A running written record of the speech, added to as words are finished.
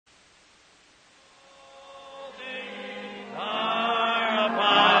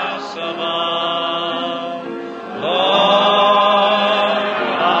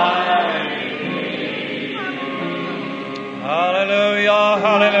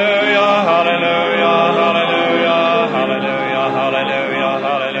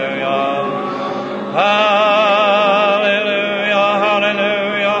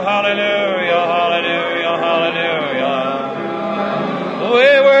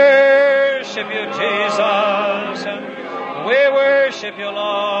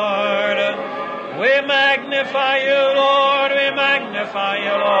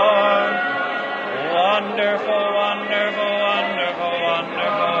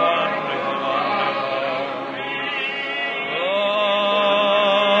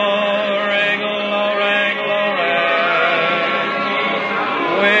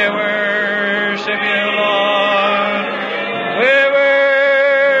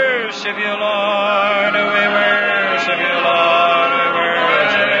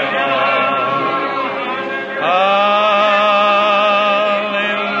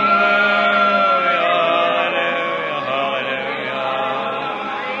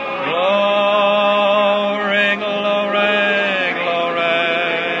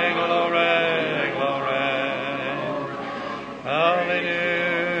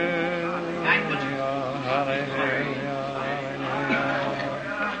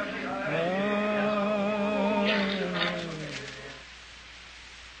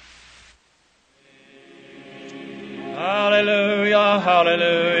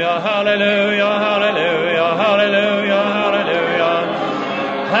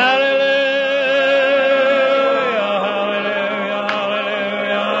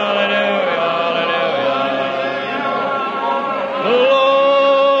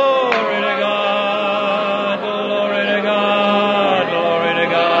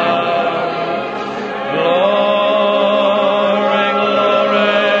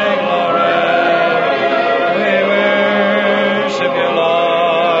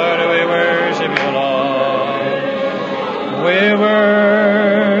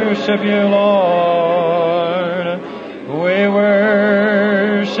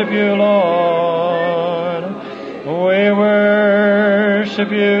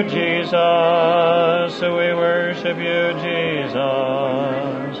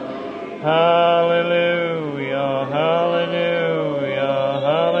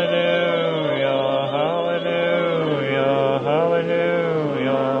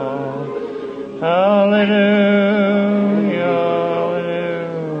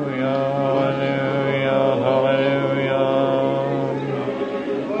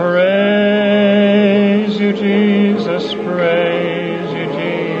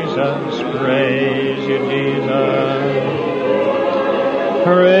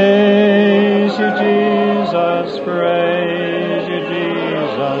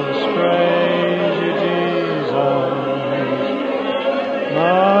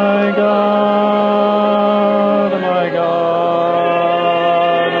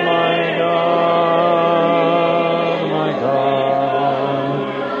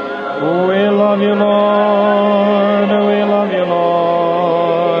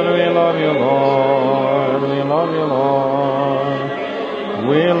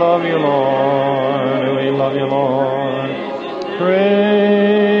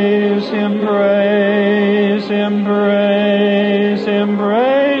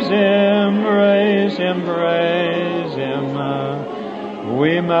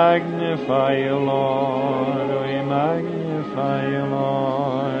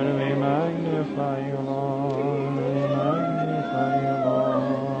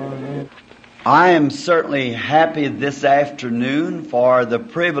I am certainly happy this afternoon for the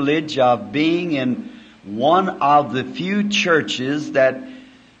privilege of being in one of the few churches that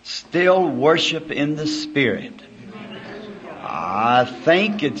still worship in the Spirit. I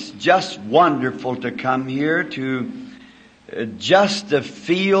think it's just wonderful to come here to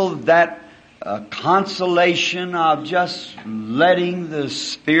feel that consolation of just letting the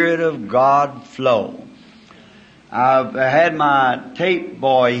Spirit of God flow. I've had my tape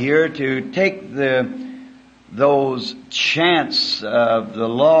boy here to take those chants of the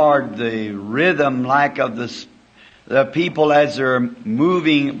Lord, the rhythm like of the people as they're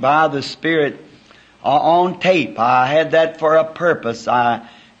moving by the Spirit on tape. I had that for a purpose. I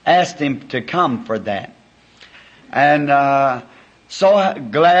asked him to come for that. And so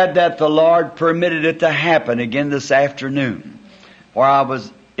glad that the Lord permitted it to happen again this afternoon, for I was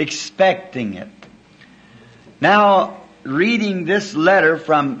expecting it. Now, reading this letter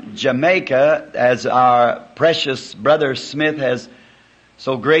from Jamaica, as our precious brother Smith has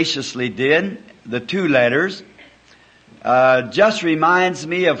so graciously did, the two letters, just reminds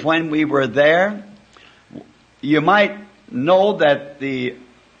me of when we were there. You might know that the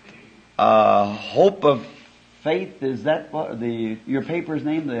hope of Faith, is that what your paper's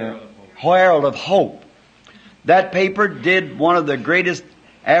name? The Herald of Hope. That paper did one of the greatest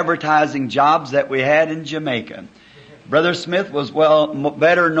advertising jobs that we had in Jamaica. Brother Smith was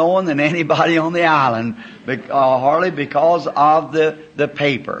better known than anybody on the island, hardly because of the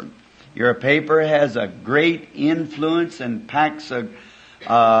paper. Your paper has a great influence and packs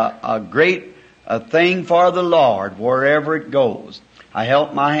a great thing for the Lord wherever it goes. I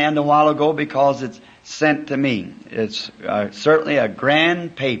held my hand a while ago because it's sent to me. It's certainly a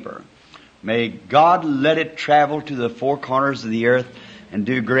grand paper. May God let it travel to the four corners of the earth and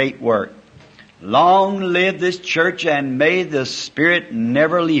do great work. Long live this church, and may the Spirit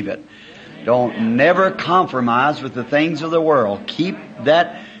never leave it. Don't never compromise with the things of the world. Keep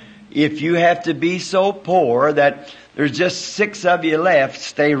that. If you have to be so poor that there's just 6 of you left,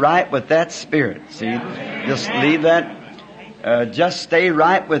 stay right with that spirit. See, just leave that. Just stay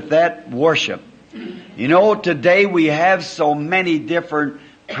right with that worship. You know, today we have so many different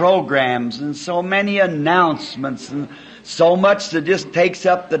programs and so many announcements and so much that just takes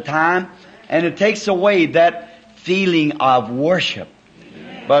up the time, and it takes away that feeling of worship.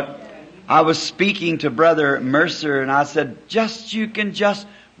 But I was speaking to Brother Mercer, and I said, you can just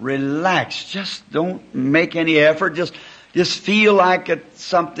relax. Just don't make any effort. Just feel like it's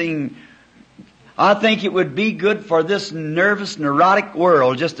something. I think it would be good for this nervous, neurotic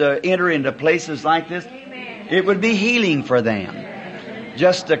world just to enter into places like this. Amen. It would be healing for them.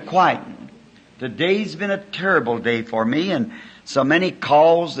 Just to quieten. Today's been a terrible day for me, and so many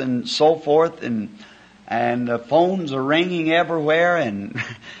calls and so forth, and the phones are ringing everywhere, and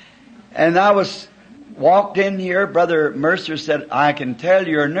I walked in here. Brother Mercer said, "I can tell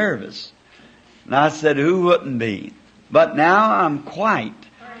you're nervous." And I said, "Who wouldn't be?" But now I'm quite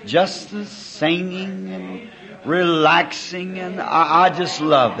just the singing and relaxing, and I just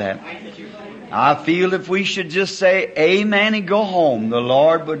love that. I feel if we should just say amen and go home, the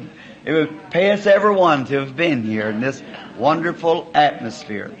Lord it would pay us everyone to have been here in this wonderful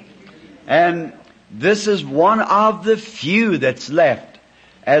atmosphere. And this is one of the few that's left,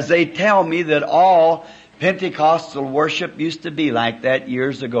 as they tell me that all Pentecostal worship used to be like that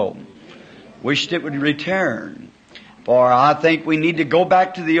years ago. Wished it would return. For I think we need to go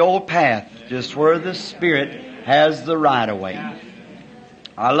back to the old path, just where the Spirit has the right of way.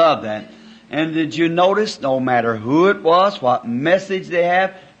 I love that. And did you notice, no matter who it was, what message they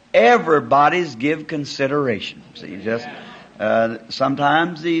have, everybody's give consideration. See, just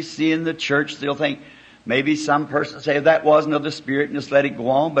sometimes you see in the church, they'll think maybe some person say that wasn't of the Spirit and just let it go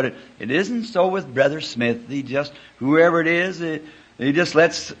on. But it isn't so with Brother Smith. He just, whoever it is, he just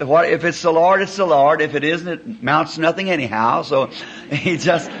lets, if it's the Lord, it's the Lord. If it isn't, it amounts to nothing anyhow. So he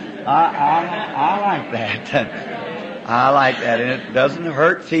just, I like that. I like that. And it doesn't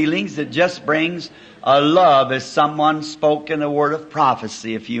hurt feelings. It just brings a love, as someone spoke in the word of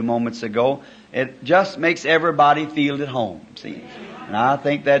prophecy a few moments ago. It just makes everybody feel at home. See? And I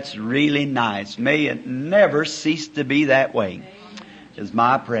think that's really nice. May it never cease to be that way, is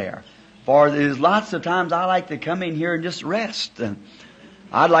my prayer. For there's lots of times I like to come in here and just rest.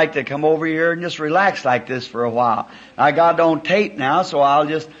 I'd like to come over here and just relax like this for a while. I got it on tape now, so I'll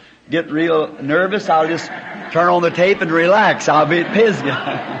just get real nervous. I'll just turn on the tape and relax. I'll be at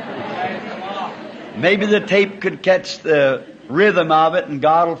Pisgah. Maybe the tape could catch the rhythm of it, and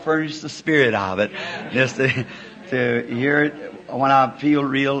God will furnish the spirit of it. Just to hear it when I feel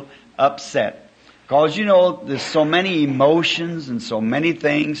real upset. Because, you know, there's so many emotions and so many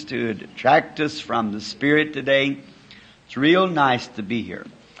things to detract us from the Spirit today. It's real nice to be here,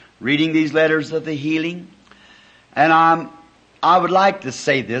 reading these letters of the healing. And I would like to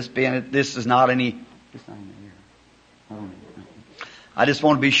say this, being this is not any... It's not in the air. I just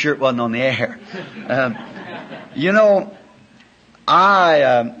want to be sure it wasn't on the air. You know,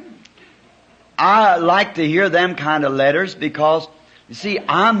 I like to hear them kind of letters because, you see,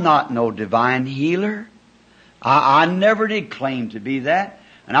 I'm not no divine healer. I never did claim to be that.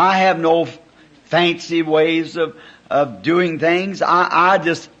 And I have no fancy ways of doing things. I've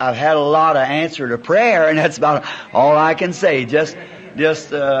had a lot of answer to prayer, and that's about all I can say. Just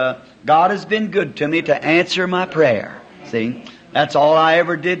God has been good to me to answer my prayer. See? That's all I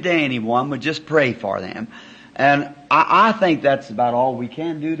ever did to anyone, would just pray for them. And I think that's about all we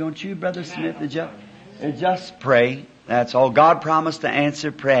can do, don't you, Brother Smith? Just pray. That's all. God promised to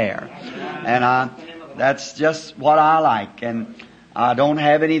answer prayer. And that's just what I like. And I don't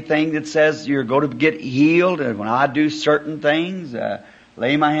have anything that says you're going to get healed. And when I do certain things,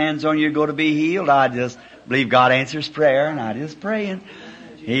 lay my hands on you, you're going to be healed. I just believe God answers prayer, and I just pray. And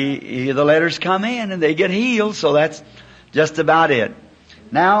the letters come in, and they get healed. So that's just about it.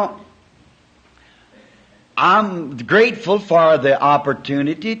 Now, I'm grateful for the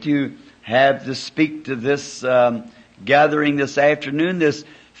opportunity to have to speak to this gathering this afternoon, this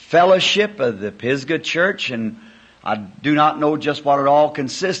fellowship of the Pisgah Church, and I do not know just what it all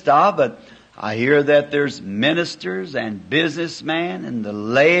consists of, but I hear that there's ministers and businessmen and the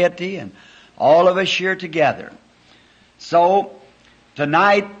laity and all of us here together. So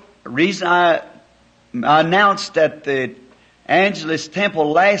tonight, the reason I announced at the Angelus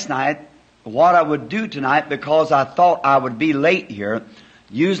Temple last night what I would do tonight, because I thought I would be late here,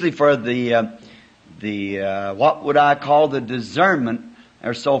 usually for the what would I call the discernment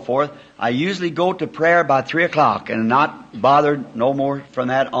or so forth. I usually go to prayer by 3 o'clock and not bothered no more from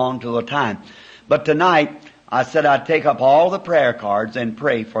that on till the time. But tonight, I said I'd take up all the prayer cards and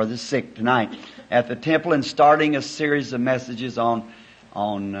pray for the sick tonight at the temple, and starting a series of messages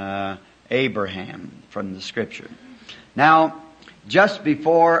on Abraham from the Scripture. Now, just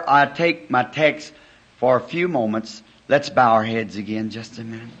before I take my text for a few moments, let's bow our heads again just a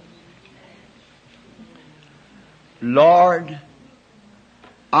minute. Lord,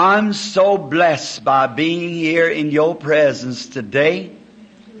 I'm so blessed by being here in Your presence today.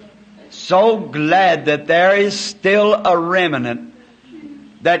 So glad that there is still a remnant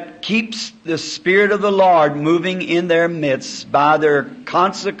that keeps the Spirit of the Lord moving in their midst by their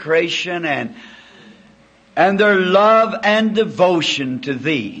consecration and their love and devotion to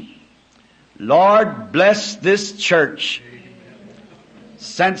Thee. Lord, bless this church.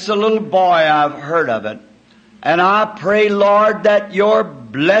 Since a little boy I've heard of it. And I pray, Lord, that Your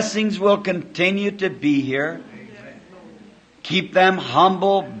blessings will continue to be here. Keep them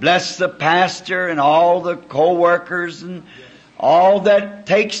humble. Bless the pastor and all the co-workers and all that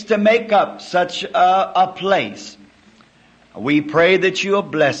takes to make up such a place. We pray that You'll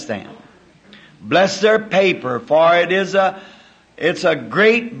bless them. Bless their paper, for it's a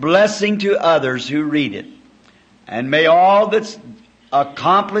great blessing to others who read it. And may all that's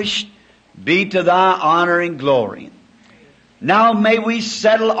accomplished be to Thy honor and glory. Now may we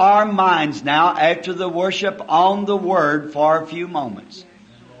settle our minds now after the worship on the Word for a few moments.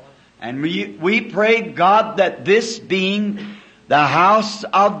 And we pray, God, that this being the house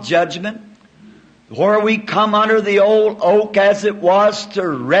of judgment, where we come under the old oak as it was to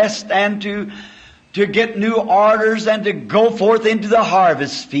rest and to get new orders and to go forth into the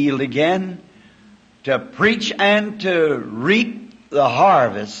harvest field again, to preach and to reap the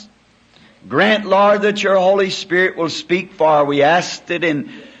harvest. Grant, Lord, that Your Holy Spirit will speak, for we ask it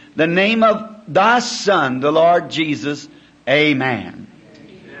in the name of Thy Son, the Lord Jesus. Amen.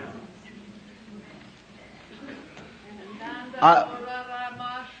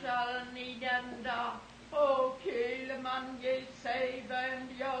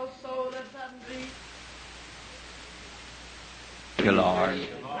 Thank you, Lord.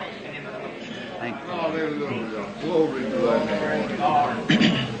 Thank you.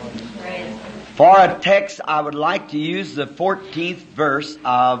 For a text, I would like to use the 14th verse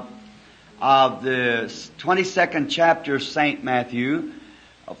of the 22nd chapter of St. Matthew.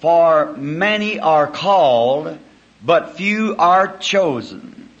 For many are called, but few are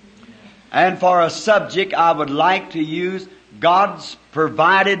chosen. And for a subject, I would like to use God's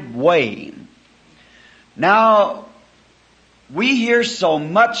provided way. Now, we hear so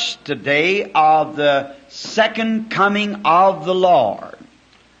much today of the second coming of the Lord.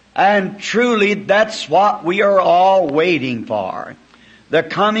 And truly, that's what we are all waiting for. The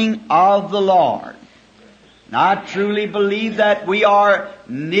coming of the Lord. And I truly believe that we are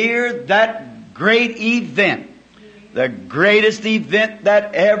near that great event. The greatest event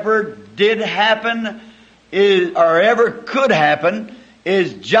that ever did happen or ever could happen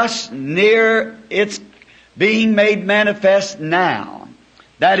is just near its being made manifest now.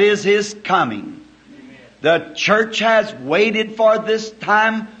 That is His coming. The church has waited for this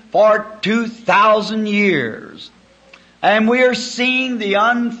time for 2,000 years. And we are seeing the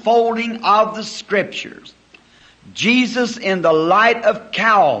unfolding of the Scriptures. Jesus, in the light of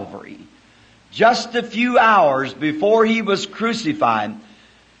Calvary, just a few hours before He was crucified,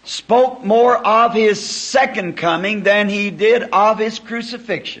 spoke more of His second coming than He did of His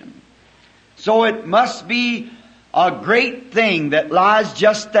crucifixion. So it must be a great thing that lies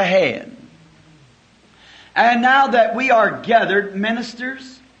just ahead. And now that we are gathered,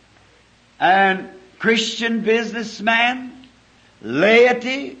 ministers and Christian businessmen,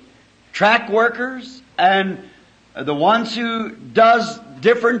 laity, track workers, and the ones who does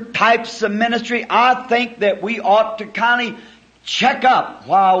different types of ministry, I think that we ought to kind of check up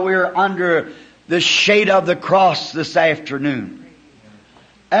while we're under the shade of the cross this afternoon.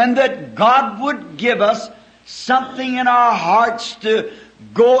 And that God would give us something in our hearts to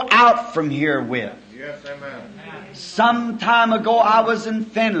go out from here with. Yes, amen. Some time ago I was in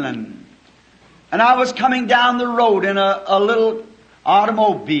Finland, and I was coming down the road in a little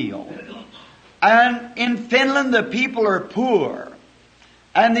automobile. And in Finland the people are poor,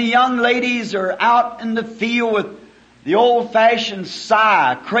 and the young ladies are out in the field with the old-fashioned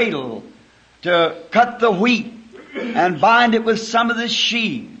scythe, cradle, to cut the wheat and bind it with some of the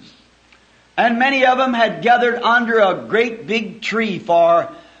sheaves. And many of them had gathered under a great big tree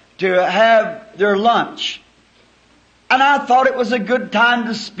to have their lunch. And I thought it was a good time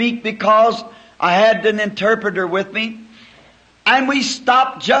to speak because I had an interpreter with me. And we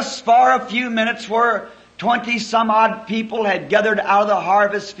stopped just for a few minutes where 20-some-odd people had gathered out of the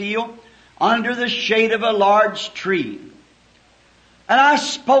harvest field under the shade of a large tree. And I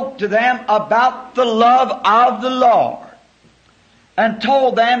spoke to them about the love of the Lord and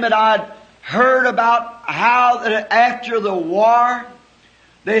told them that I'd heard about how that after the war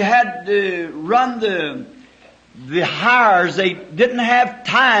they had to run the hires. They didn't have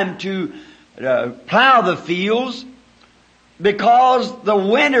time to plow the fields because the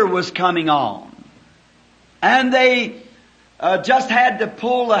winter was coming on. And they just had to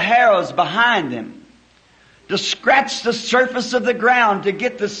pull the harrows behind them to scratch the surface of the ground to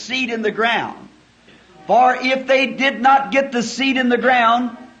get the seed in the ground. For if they did not get the seed in the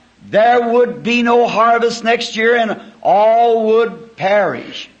ground, there would be no harvest next year and all would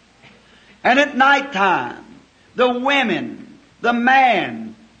perish. And at night time, the women, the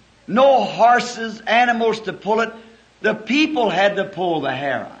man, no horses, animals to pull it, the people had to pull the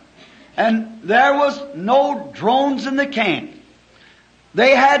harrow. And there was no drones in the camp.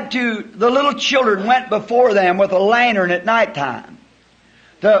 They had to, the little children went before them with a lantern at night time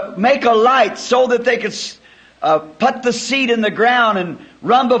to make a light so that they could put the seed in the ground and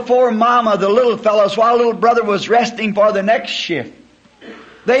run before Mama, the little fellows, while little brother was resting for the next shift.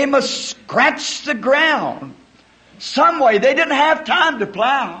 They must scratch the ground some way. They didn't have time to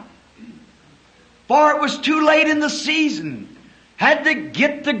plow, for it was too late in the season. Had to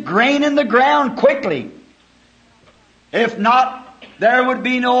get the grain in the ground quickly. If not, there would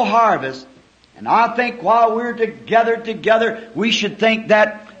be no harvest. And I think while we're together, we should think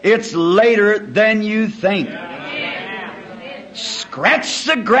that it's later than you think. Scratch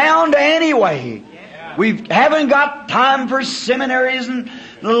the ground anyway. We haven't got time for seminaries and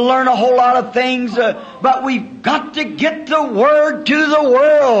learn a whole lot of things, but we've got to get the Word to the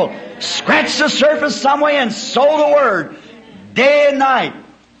world. Scratch the surface some way and sow the Word day and night.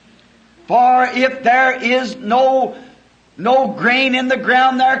 For if there is no grain in the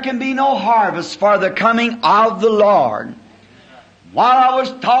ground, there can be no harvest for the coming of the Lord. While I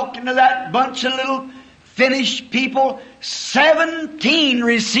was talking to that bunch of little Finnish people, 17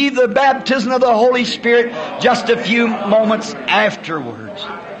 received the baptism of the Holy Spirit just a few moments afterwards.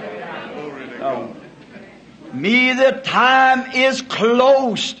 The time is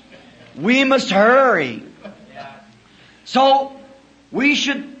close. We must hurry. So we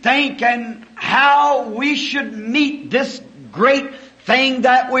should think and how we should meet this great thing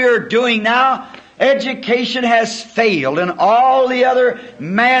that we are doing now. Education has failed, and all the other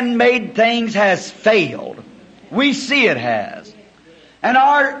man-made things has failed. We see it has. And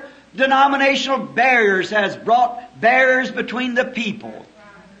our denominational barriers has brought barriers between the people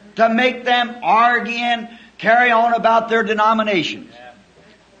to make them argue and carry on about their denominations.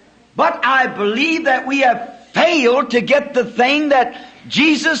 But I believe that we have failed to get the thing that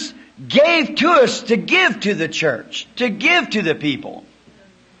Jesus gave to us to give to the church, to give to the people.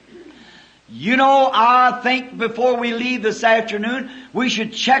 You know, I think before we leave this afternoon, we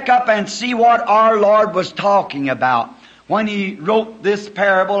should check up and see what our Lord was talking about when He wrote this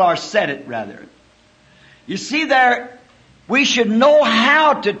parable, or said it rather. You see there, we should know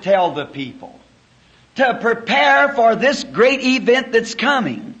how to tell the people to prepare for this great event that's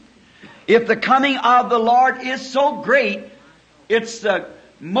coming. If the coming of the Lord is so great, it's the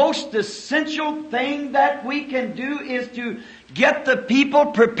most essential thing that we can do is to get the people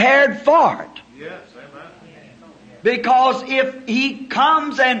prepared for it. Yes, amen. Because if He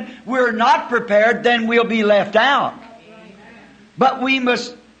comes and we're not prepared, then we'll be left out. But we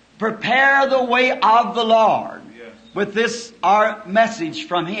must prepare the way of the Lord with this, our message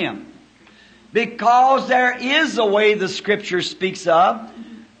from Him. Because there is a way the Scripture speaks of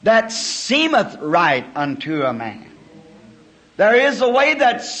that seemeth right unto a man. There is a way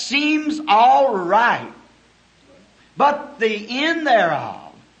that seems all right, but the end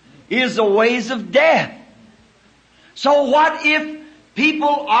thereof is the ways of death. So what if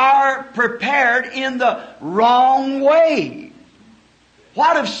people are prepared in the wrong way?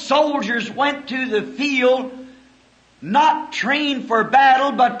 What if soldiers went to the field not trained for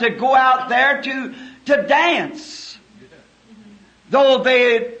battle, but to go out there to to dance. Though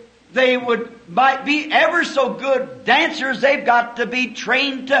they might be ever so good dancers, they've got to be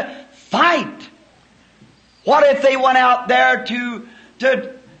trained to fight. What if they went out there to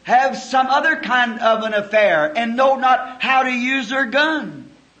have some other kind of an affair and know not how to use their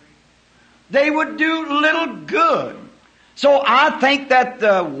gun? They would do little good. So I think that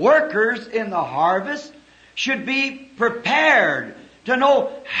the workers in the harvest should be prepared to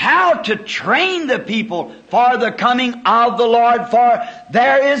know how to train the people for the coming of the Lord, for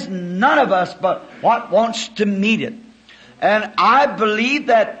there is none of us but what wants to meet it. And I believe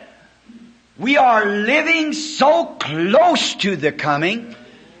that we are living so close to the coming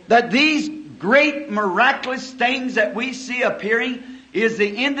that these great miraculous things that we see appearing is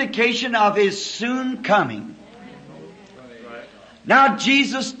the indication of His soon coming. Now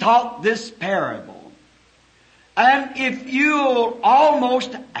Jesus taught this parable. And if you'll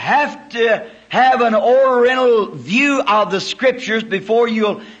almost have to have an oriental view of the Scriptures before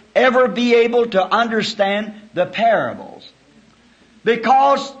you'll ever be able to understand the parables.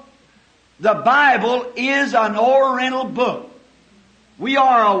 Because the Bible is an oriental book. We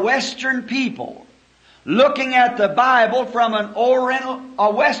are a Western people looking at the Bible from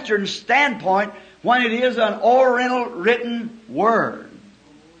a Western standpoint when it is an oriental written word.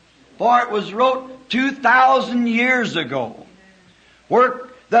 For it was wrote 2,000 years ago, where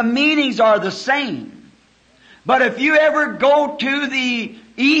the meanings are the same. But if you ever go to the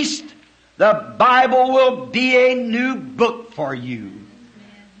East, the Bible will be a new book for you.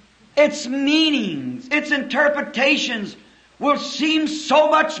 Its meanings, its interpretations will seem so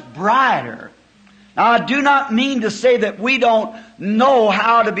much brighter. Now, I do not mean to say that we don't know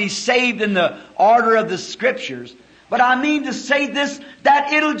how to be saved in the order of the Scriptures, but I mean to say this,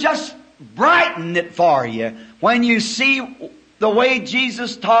 that it'll just brighten it for you when you see the way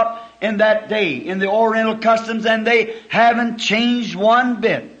Jesus taught in that day, in the Oriental customs, and they haven't changed one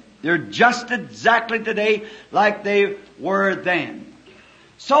bit. They're just exactly today like they were then.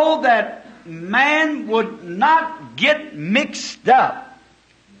 So that man would not get mixed up.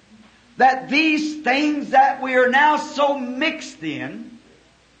 That these things that we are now so mixed in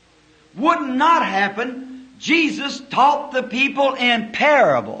would not happen. Jesus taught the people in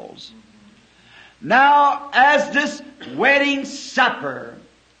parables. Now, as this wedding supper,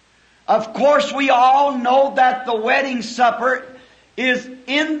 of course we all know that the wedding supper is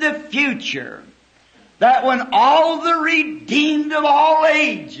in the future. That when all the redeemed of all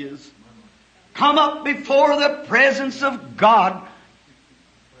ages come up before the presence of God,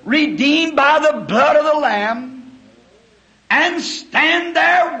 redeemed by the blood of the Lamb, and stand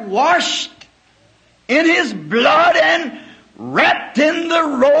there washed in His blood and wrapped in the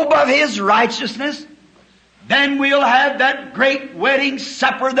robe of His righteousness, then we'll have that great wedding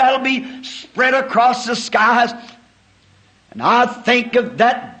supper that'll be spread across the skies. And I think of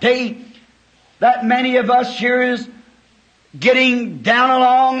that day that many of us here is getting down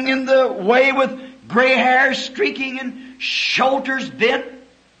along in the way with gray hair streaking and shoulders bent.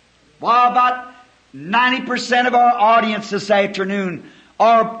 While about 90% of our audience this afternoon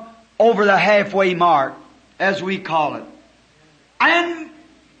are over the halfway mark, as we call it. And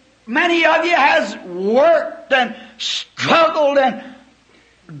many of you has worked and struggled and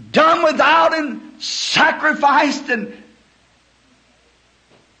done without and sacrificed and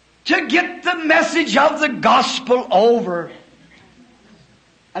to get the message of the gospel over.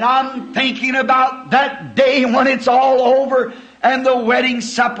 And I'm thinking about that day when it's all over and the wedding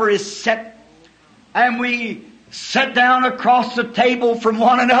supper is set, and we sit down across the table from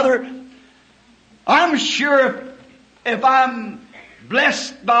one another. I'm sure if I'm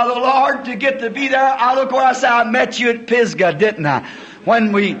blessed by the Lord to get to be there, I look where I say, I met you at Pisgah, didn't I?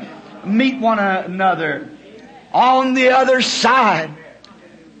 When we meet one another on the other side.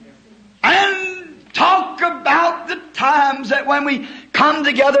 And talk about the times that when we come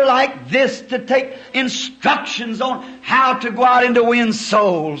together like this to take instructions on how to go out and to win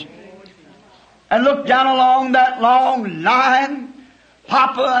souls. And look down along that long line,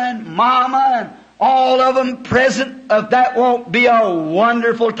 Papa and Mama and all of them present. If that won't be a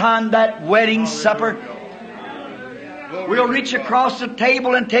wonderful time, that wedding supper. We'll reach across the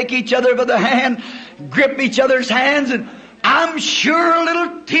table and take each other by the hand, grip each other's hands, and I'm sure a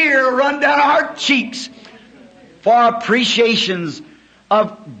little tear will run down our cheeks for our appreciations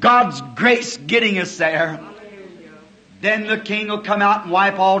of God's grace getting us there. Then the King will come out and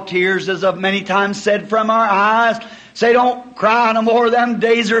wipe all tears, as I've many times said, from our eyes. Say, don't cry no more. Them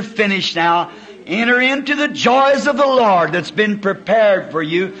days are finished now. Enter into the joys of the Lord that's been prepared for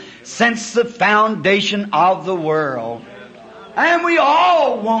you since the foundation of the world. And we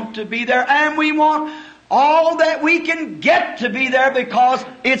all want to be there, and we want all that we can get to be there because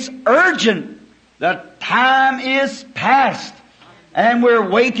it's urgent. The time is past and we're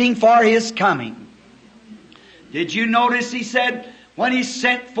waiting for His coming. Did you notice He said when He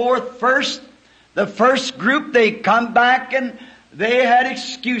sent forth first, the first group, they come back and they had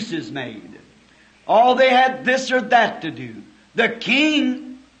excuses made. Oh, they had this or that to do. The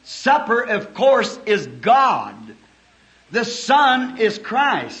King Supper, of course, is God. The Son is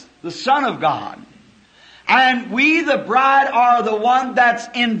Christ, the Son of God. And we, the bride, are the one that's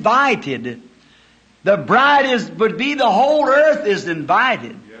invited. The bride would be the whole earth is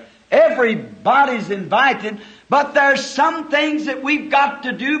invited. Everybody's invited, but there's some things that we've got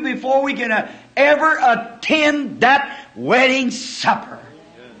to do before we can ever attend that wedding supper.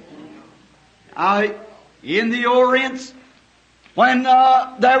 In the Orient, when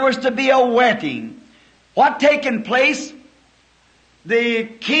there was to be a wedding, what taken place? The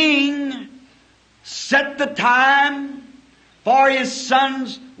king set the time for his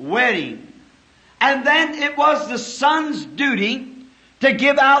son's wedding. And then it was the son's duty to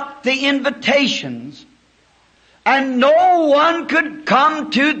give out the invitations. And no one could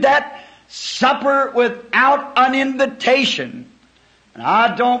come to that supper without an invitation. And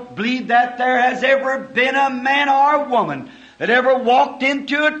I don't believe that there has ever been a man or a woman that ever walked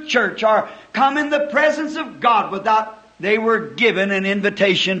into a church or come in the presence of God without they were given an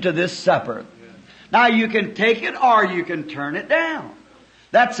invitation to this supper. Now you can take it or you can turn it down.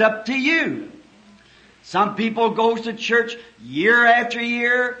 That's up to you. Some people go to church year after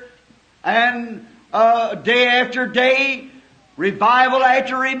year and day after day, revival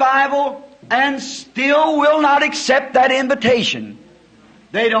after revival, and still will not accept that invitation.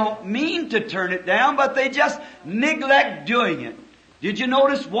 They don't mean to turn it down, but they just neglect doing it. Did you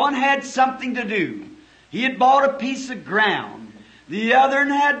notice one had something to do? He had bought a piece of ground. The other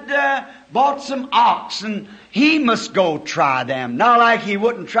had bought some ox, and he must go try them. Not like he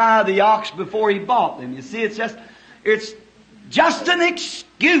wouldn't try the ox before he bought them. You see, it's just an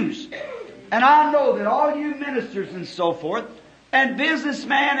excuse. And I know that all you ministers and so forth, and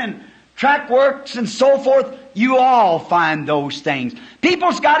businessmen and track works and so forth, you all find those things.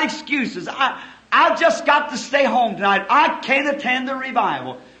 People's got excuses. I've just got to stay home tonight. I can't attend the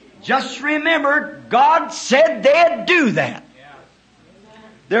revival. Just remember, God said they'd do that.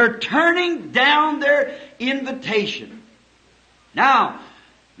 They're turning down their invitation. Now,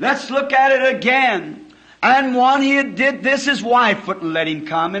 let's look at it again. And one, he did this, his wife wouldn't let him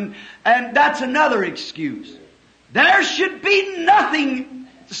come, and that's another excuse. There should be nothing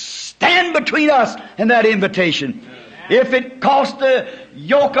stand between us and that invitation. If it cost a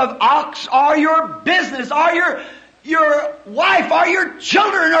yoke of ox or your business or your wife or your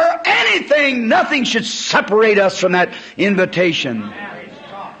children or anything, nothing should separate us from that invitation.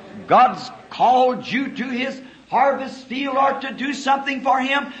 God's called you to His harvest field or to do something for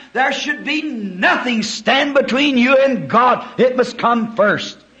Him. There should be nothing stand between you and God. It must come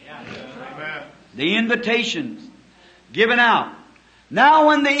first. The invitations given out. Now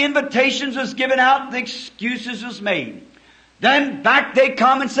when the invitations was given out, the excuses was made. Then back they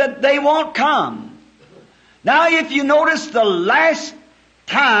come and said they won't come. Now if you notice, the last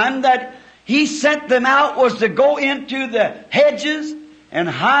time that He sent them out was to go into the hedges and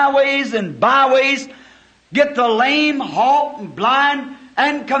highways and byways, get the lame, halt, and blind,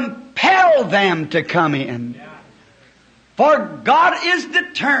 and compel them to come in. For God is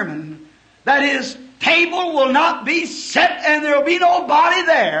determined that His table will not be set and there will be nobody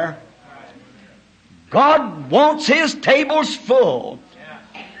there. God wants His tables full.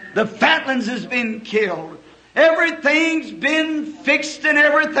 The fatlings has been killed. Everything's been fixed and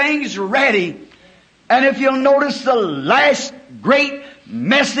everything's ready. And if you'll notice, the last great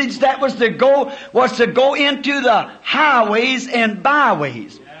message that was to go into the highways and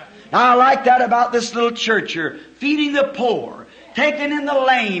byways. Now I like that about this little church here. Feeding the poor, taking in the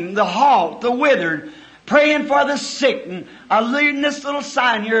lame, the halt, the withered, praying for the sick, and leading this little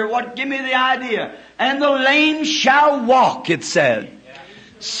sign here, give me the idea. And the lame shall walk, it said.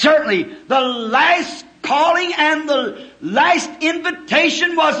 Certainly, the last calling and the last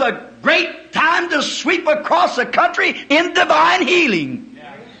invitation was a great time to sweep across the country in divine healing.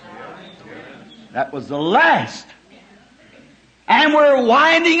 That was the last. And we're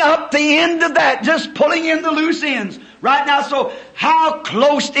winding up the end of that, just pulling in the loose ends right now. So how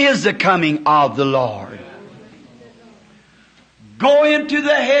close is the coming of the Lord? Go into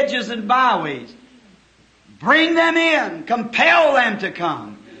the hedges and byways. Bring them in. Compel them to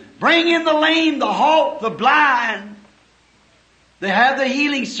come. Bring in the lame, the halt, the blind. They have the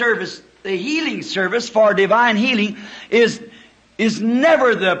healing service. The healing service for divine healing is is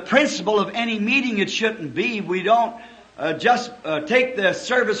never the principle of any meeting. It shouldn't be. We don't just take the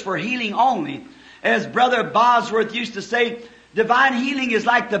service for healing only. As Brother Bosworth used to say, divine healing is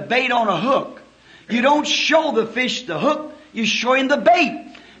like the bait on a hook. You don't show the fish the hook, you show him the bait.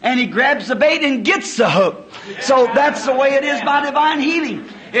 And he grabs the bait and gets the hook. So that's the way it is by divine healing.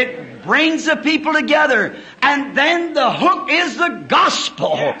 It brings the people together. And then the hook is the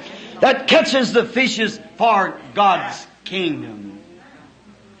gospel that catches the fishes for God's kingdom.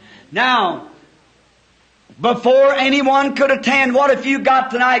 Now, before anyone could attend, what if you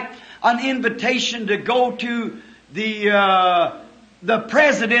got tonight an invitation to go to the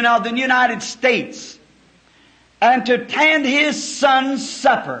President of the United States and to attend his son's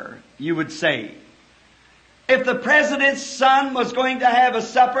supper, you would say. If the President's son was going to have a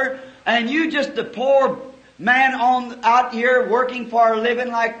supper and you just a poor man out here working for a living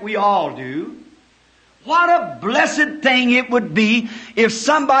like we all do, what a blessed thing it would be if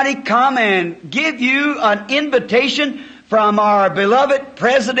somebody come and give you an invitation from our beloved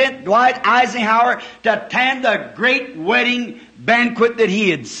President Dwight Eisenhower to attend the great wedding banquet that he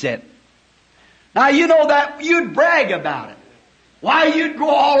had set. Now you know that you'd brag about it. Why, you'd go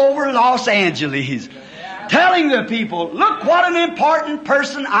all over Los Angeles telling the people, look what an important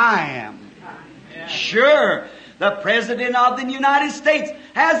person I am. Sure, the President of the United States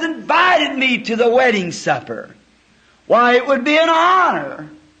has invited me to the wedding supper. Why, it would be an honor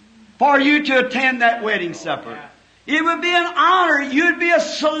for you to attend that wedding supper. It would be an honor. You'd be a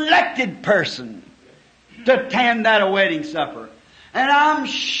selected person to attend that wedding supper. And I'm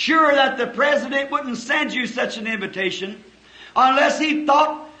sure that the President wouldn't send you such an invitation unless he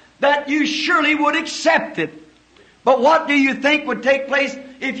thought that you surely would accept it. But what do you think would take place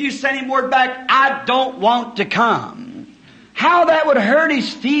if you sent him word back, I don't want to come? How that would hurt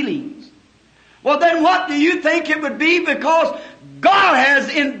his feelings. Well, then what do you think it would be? Because God has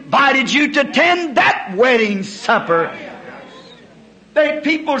invited you to attend that wedding supper.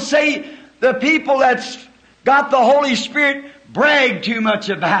 People say the people that's got the Holy Spirit brag too much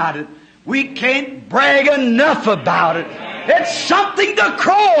about it. We can't brag enough about it. It's something to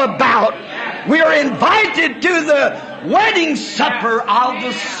crow about. We are invited to the wedding supper of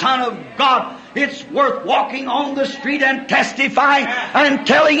the Son of God. It's worth walking on the street and testifying and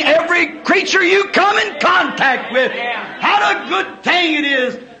telling every creature you come in contact with what a good thing it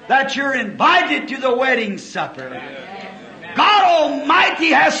is that you're invited to the wedding supper. God Almighty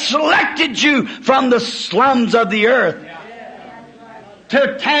has selected you from the slums of the earth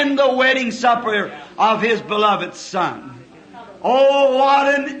to attend the wedding supper of His beloved Son. Oh,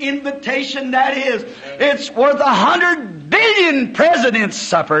 what an invitation that is. It's worth 100 billion presidents'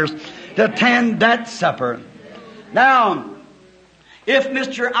 suppers to attend that supper. Now, if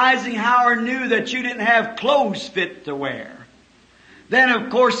Mr. Eisenhower knew that you didn't have clothes fit to wear, then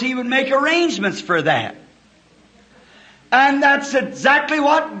of course he would make arrangements for that. And that's exactly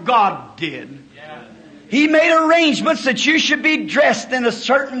what God did. He made arrangements that you should be dressed in a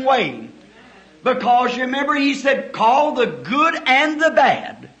certain way. Because you remember He said, call the good and the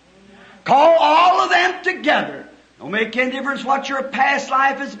bad. Call all of them together. Don't make any difference what your past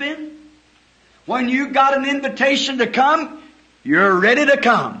life has been. When you got an invitation to come, you're ready to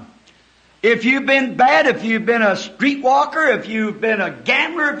come. If you've been bad, if you've been a streetwalker, if you've been a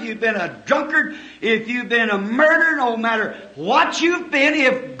gambler, if you've been a drunkard, if you've been a murderer, no matter what you've been,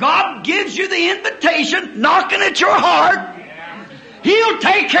 if God gives you the invitation knocking at your heart, He'll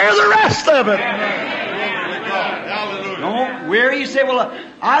take care of the rest of it. Don't worry. You say, well,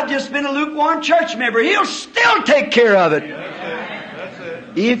 I've just been a lukewarm church member. He'll still take care of it.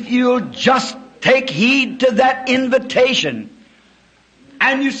 If you'll just take heed to that invitation.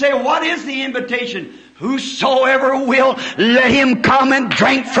 And you say, what is the invitation? Whosoever will, let him come and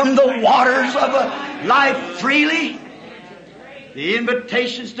drink from the waters of life freely. The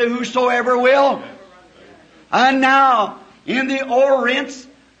invitation's to whosoever will. And now, in the Orients,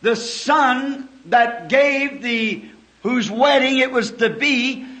 the son that gave whose wedding it was to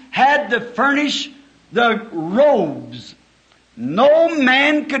be, had to furnish the robes. No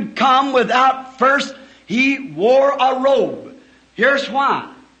man could come without first he wore a robe. Here's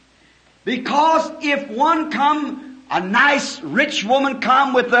why. Because if one come, a nice rich woman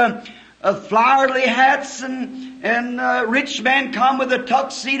come with a flowery hats and a rich man come with a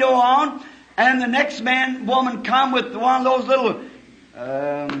tuxedo on, and the next woman come with one of those little,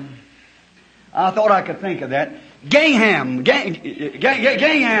 I thought I could think of that. Gingham,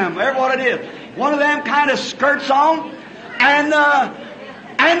 whatever what it is. One of them kind of skirts on, and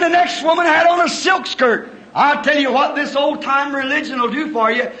the next woman had on a silk skirt. I'll tell you what this old-time religion will do for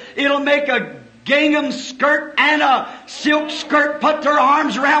you. It'll make a gingham skirt and a silk skirt, put their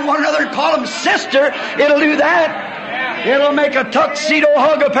arms around one another and call them sister, it'll do that. It'll make a tuxedo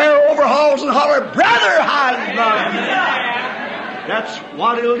hug a pair of overalls and holler, brother, I love you. That's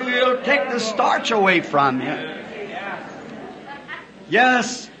what it'll do. It'll take the starch away from you.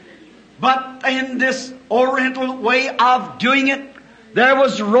 Yes, but in this Oriental way of doing it, there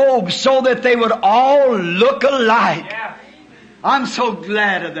was robes so that they would all look alike. I'm so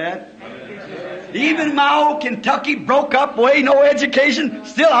glad of that. Even my old Kentucky broke up way, no education,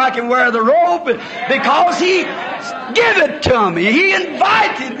 still I can wear the robe because He gave it to me. He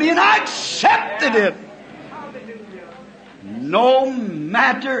invited me and I accepted it. No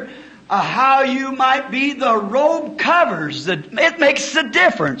matter how you might be, the robe covers. It makes the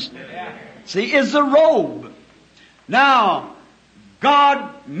difference. See, is the robe. Now,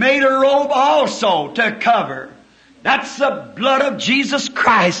 God made a robe also to cover. That's the blood of Jesus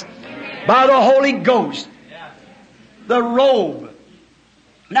Christ by the Holy Ghost. The robe.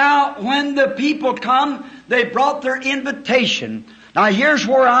 Now, when the people come, they brought their invitation. Now, here's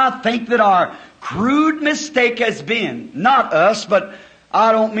where I think that our crude mistake has been. Not us, but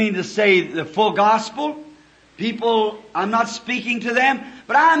I don't mean to say the full gospel. People, I'm not speaking to them,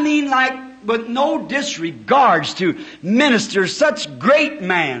 but I mean like with no disregards to ministers, such great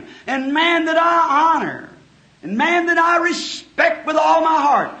man, and man that I honor, and man that I respect with all my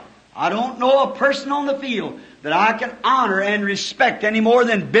heart. I don't know a person on the field that I can honor and respect any more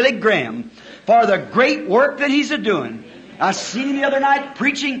than Billy Graham for the great work that he's a-doing. I seen him the other night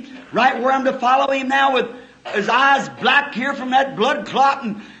preaching right where I'm to follow him now with his eyes black here from that blood clot,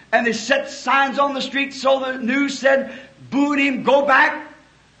 and they set signs on the street so the news said, booed him, go back.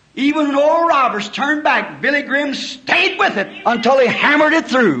 Even when Oral Roberts turned back, Billy Graham stayed with it until he hammered it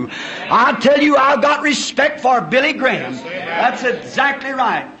through. I tell you, I've got respect for Billy Graham. That's exactly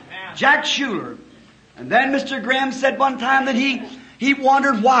right. Jack Shuler. And then Mr. Graham said one time that he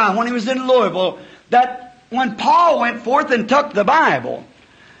wondered why, when he was in Louisville, that when Paul went forth and took the Bible,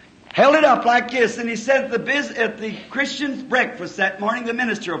 held it up like this, and he said at the Christian's breakfast that morning, the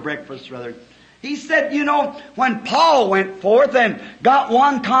ministerial breakfast rather, he said, you know, when Paul went forth and got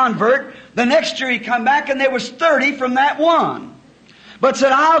one convert, the next year he come back and there was 30 from that one. But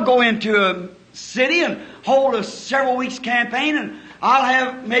said, I'll go into a city and hold a several weeks campaign and I'll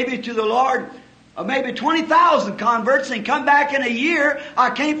have maybe to the Lord maybe 20,000 converts, and come back in a year, I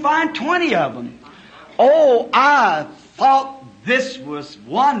can't find 20 of them. Oh, I thought this was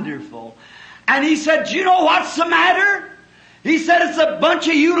wonderful. And he said, do you know what's the matter? He said, it's a bunch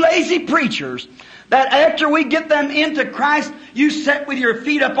of you lazy preachers that after we get them into Christ, you sit with your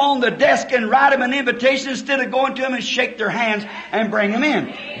feet up on the desk and write them an invitation instead of going to them and shake their hands and bring them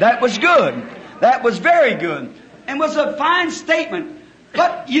in. That was good. That was very good. And was a fine statement.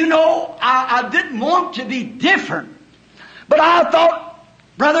 But, you know, I didn't want to be different. But I thought,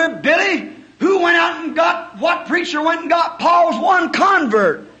 Brother Billy, who went out and what preacher went and got Paul's one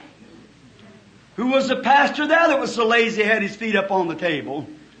convert? Who was the pastor there that was so lazy had his feet up on the table?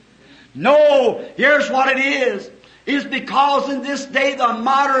 No, here's what it is because in this day the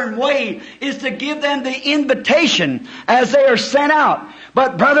modern way is to give them the invitation as they are sent out.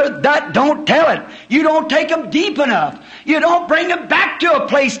 But brother, that don't tell it. You don't take them deep enough. You don't bring them back to a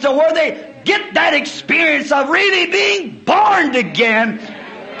place to where they get that experience of really being born again.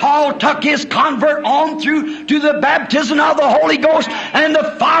 Paul took his convert on through to the baptism of the Holy Ghost, and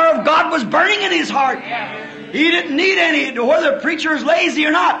the fire of God was burning in his heart. He didn't need any, whether the preacher is lazy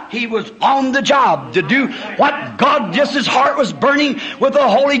or not. He was on the job to do what God, just his heart was burning with the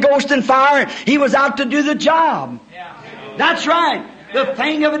Holy Ghost and fire. He was out to do the job. That's right. The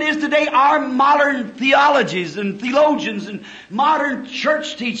thing of it is today, our modern theologies and theologians and modern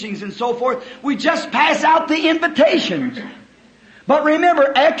church teachings and so forth, we just pass out the invitations. But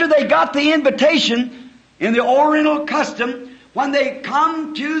remember, after they got the invitation in the Oriental custom, when they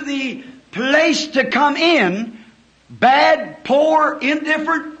come to the place to come in, bad, poor,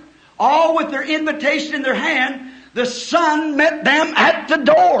 indifferent, all with their invitation in their hand, the Son met them at the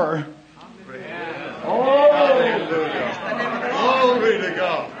door. Glory to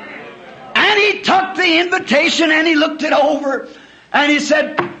God. And he took the invitation and he looked it over and he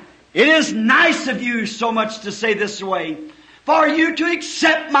said, it is nice of you so much to say this way, for you to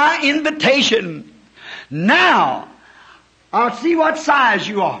accept my invitation. Now, I'll see what size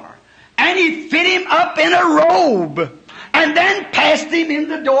you are. And he fit him up in a robe and then passed him in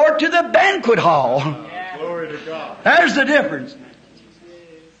the door to the banquet hall. Glory to God. There's the difference.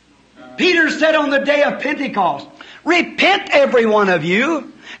 Peter said on the day of Pentecost, repent every one of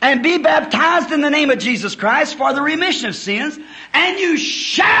you and be baptized in the name of Jesus Christ for the remission of sins, and you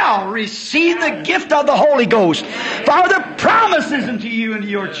shall receive the gift of the Holy Ghost. For the promise is unto you and to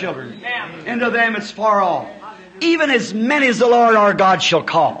your children, and to them it's far off, even as many as the Lord our God shall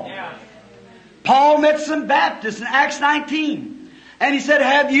call. Paul met some Baptists in Acts 19. And he said,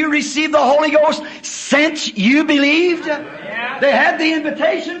 have you received the Holy Ghost since you believed? Yeah. They had the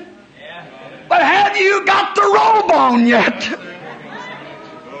invitation. Yeah. But have you got the robe on yet?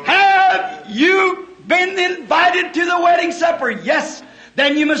 Have you been invited to the wedding supper? Yes.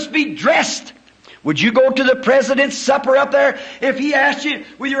 Then you must be dressed. Would you go to the president's supper up there if he asked you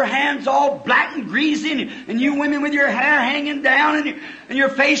with your hands all black and greasy and you women with your hair hanging down and your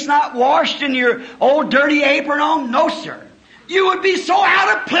face not washed and your old dirty apron on? No, sir. You would be so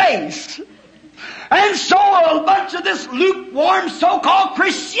out of place. And so a bunch of this lukewarm so-called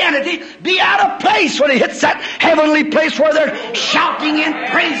Christianity be out of place when it hits that heavenly place where they're shouting and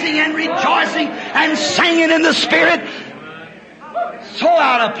praising and rejoicing and singing in the Spirit. So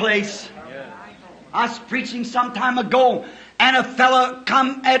out of place. I was preaching some time ago, and a fellow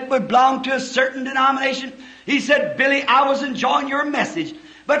come that would belong to a certain denomination. He said, Billy, I was enjoying your message.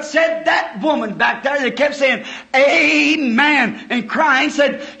 But said that woman back there that kept saying, amen, and crying,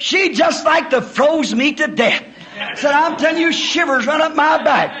 said, she just like to froze me to death. Said, I'm telling you, shivers run up my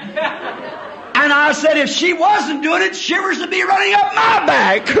back. And I said, if she wasn't doing it, shivers would be running up my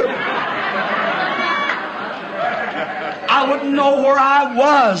back. I wouldn't know where I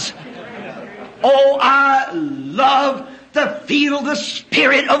was. Oh, I love to feel the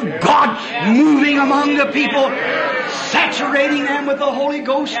Spirit of God moving among the people, saturating them with the Holy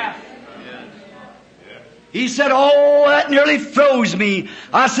Ghost. He said, oh, that nearly froze me.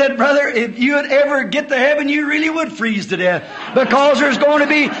 I said, brother, if you would ever get to heaven, you really would freeze to death. Because there's going to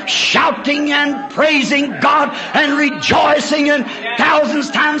be shouting and praising God and rejoicing and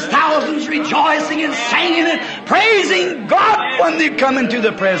thousands times thousands rejoicing and singing and praising God when they come into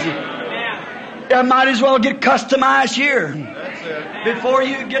the presence. You might as well get customized here before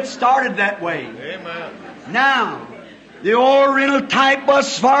you get started that way. Amen. Now, the oriental type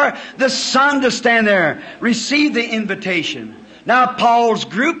was for the son to stand there, receive the invitation. Now, John's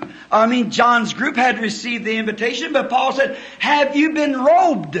group had received the invitation, but Paul said, have you been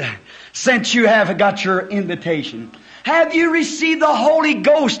robed since you have got your invitation? Have you received the Holy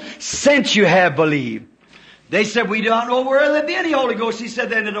Ghost since you have believed? They said, we don't know where there be any Holy Ghost. He said,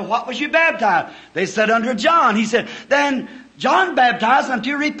 then into what was you baptized? They said, under John. He said, then John baptized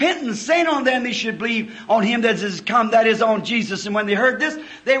unto repentance, saying on them they should believe on Him that is come, that is on Jesus. And when they heard this,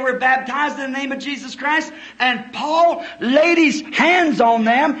 they were baptized in the name of Jesus Christ. And Paul laid his hands on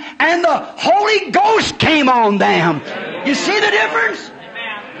them, and the Holy Ghost came on them. You see the difference?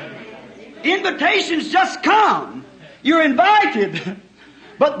 Invitations just come. You're invited.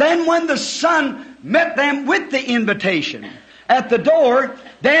 But then when the Son met them with the invitation at the door,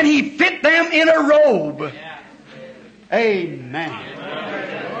 then He fit them in a robe. Amen.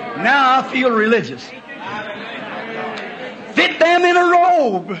 Now I feel religious. Fit them in a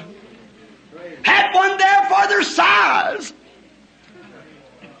robe. Had one there for their size.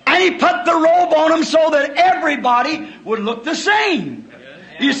 And He put the robe on them so that everybody would look the same.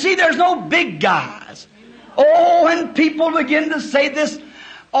 You see, there's no big guys. Oh, and people begin to say this,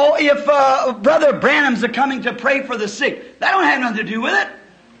 oh, if Brother Branham's coming to pray for the sick, that don't have nothing to do with it.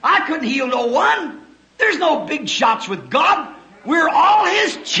 I couldn't heal no one. There's no big shots with God. We're all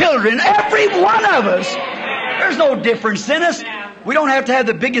His children, every one of us. There's no difference in us. We don't have to have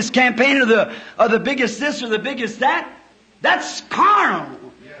the biggest campaign or the biggest this or the biggest that. That's carnal.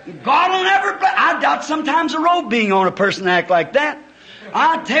 God will never bless. I doubt sometimes a robe being on a person act like that.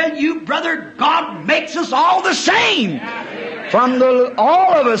 I tell you, brother, God makes us all the same.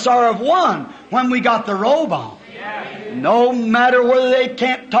 All of us are of one when we got the robe on. No matter whether they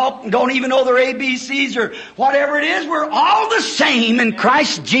can't talk and don't even know their ABCs or whatever it is, we're all the same in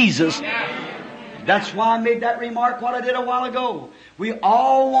Christ Jesus. That's why I made that remark what I did a while ago. We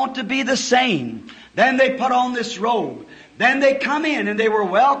all want to be the same. Then they put on this robe. Then they come in and they were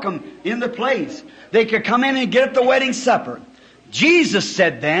welcome in the place. They could come in and get at the wedding supper. Jesus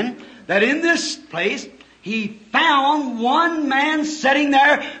said then that in this place He found one man sitting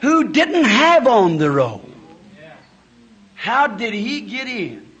there who didn't have on the robe. How did he get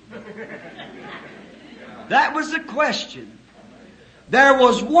in? That was the question. There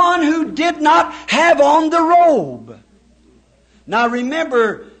was one who did not have on the robe. Now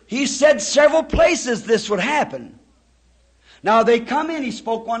remember, He said several places this would happen. Now they come in, He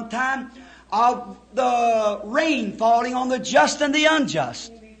spoke one time of the rain falling on the just and the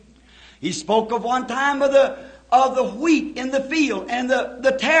unjust. He spoke of one time of of the wheat in the field and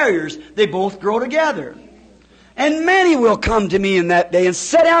the tares, they both grow together. And many will come to me in that day and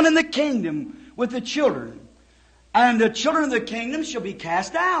sit down in the kingdom with the children. And the children of the kingdom shall be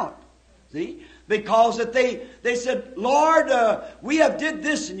cast out. See? Because that they said, Lord, we have did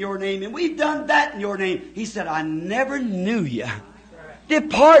this in your name, and we've done that in your name. He said, I never knew you.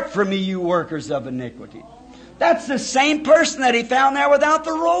 Depart from me, you workers of iniquity. That's the same person that he found there without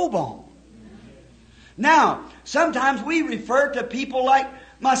the robe on. Now, sometimes we refer to people like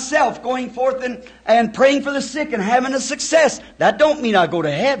myself going forth and praying for the sick and having a success. That don't mean I go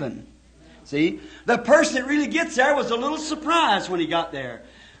to heaven. See? The person that really gets there was a little surprised when he got there.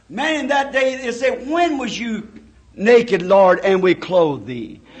 Man, that day they say, when was you naked, Lord, and we clothed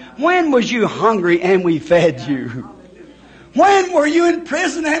thee? When was you hungry and we fed you? When were you in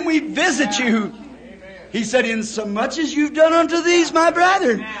prison and we visit you? He said, insomuch as you've done unto these, my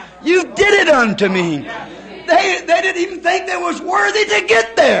brethren, you did it unto me. They didn't even think they was worthy to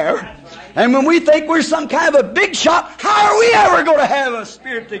get there. And when we think we're some kind of a big shot, how are we ever going to have a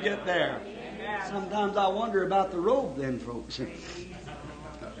spirit to get there? Sometimes I wonder about the robe then, folks.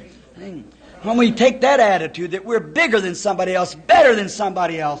 When we take that attitude that we're bigger than somebody else, better than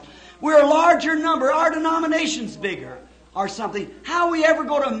somebody else, we're a larger number, our denomination's bigger or something, how are we ever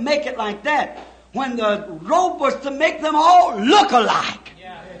going to make it like that when the robe was to make them all look alike?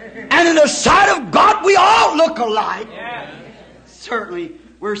 And in the sight of God, we all look alike. Certainly,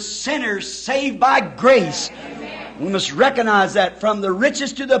 we're sinners saved by grace. We must recognize that, from the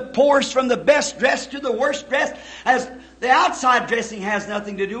richest to the poorest, from the best dressed to the worst dressed. As the outside dressing has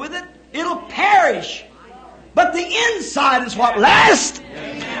nothing to do with it, it'll perish. But the inside is what lasts.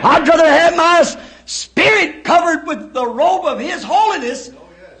 I'd rather have my spirit covered with the robe of His holiness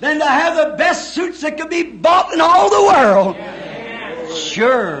than to have the best suits that could be bought in all the world.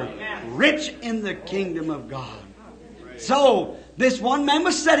 Sure, rich in the kingdom of God. So, this one man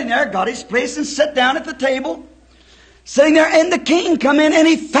was sitting there, got his place and sat down at the table. Sitting there, and the king come in and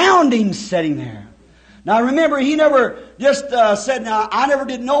he found him sitting there. Now remember, he never just said, now I never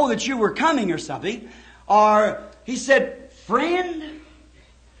did know that you were coming or something. Or he said, friend.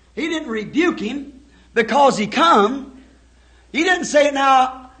 He didn't rebuke him because he come. He didn't say,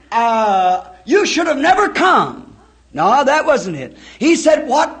 now, you should have never come. No, that wasn't it. He said,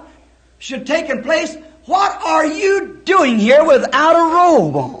 what should take place? What are you doing here without a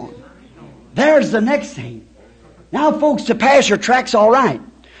robe on? There's the next thing. Now, folks, to pass your track's all right.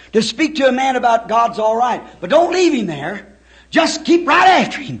 To speak to a man about God's all right. But don't leave him there. Just keep right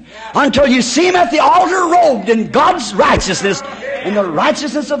after him until you see him at the altar robed in God's righteousness and the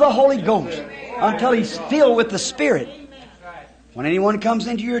righteousness of the Holy Ghost, until he's filled with the Spirit. When anyone comes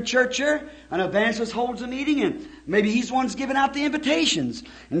into your church here, an evangelist holds a meeting, and maybe he's the one that's giving out the invitations,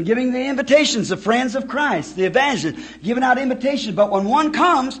 and giving the invitations, the friends of Christ, the evangelists, giving out invitations. But when one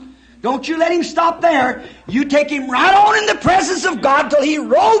comes, don't you let him stop there. You take him right on in the presence of God till he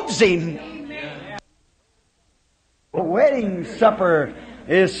robes him. The wedding supper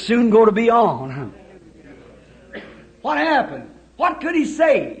is soon going to be on. What happened? What could he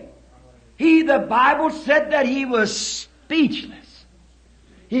say? The Bible said that he was speechless.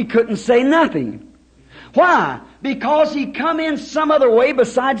 He couldn't say nothing. Why? Because he come in some other way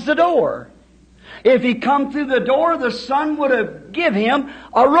besides the door. If he come through the door, the Son would have give him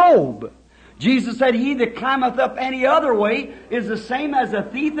a robe. Jesus said, he that climbeth up any other way is the same as a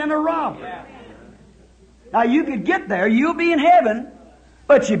thief and a robber. Now you could get there, you'll be in heaven,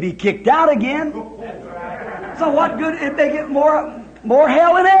 but you'll be kicked out again. So what good if they get more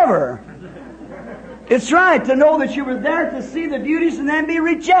hell than ever? It's right to know that you were there to see the beauties and then be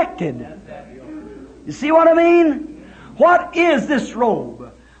rejected. You see what I mean? What is this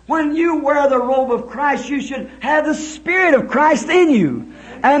robe? When you wear the robe of Christ, you should have the Spirit of Christ in you.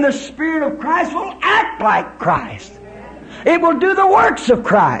 And the Spirit of Christ will act like Christ. It will do the works of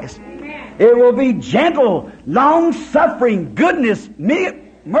Christ. It will be gentle, long-suffering, goodness,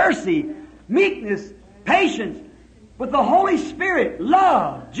 mercy, meekness, patience, with the Holy Spirit,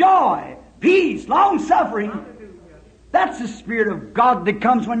 love, joy, peace, long-suffering. That's the Spirit of God that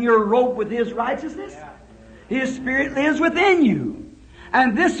comes when you're robed with His righteousness. His Spirit lives within you.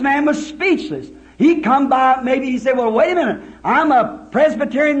 And this man was speechless. He come by, maybe he said, well, wait a minute, I'm a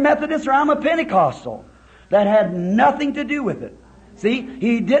Presbyterian Methodist or I'm a Pentecostal. That had nothing to do with it. See,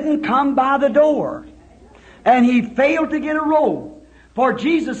 he didn't come by the door. And he failed to get a robe. For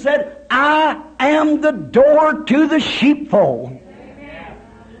Jesus said, I am the door to the sheepfold.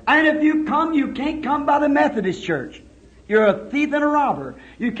 And if you come, you can't come by the Methodist church. You're a thief and a robber.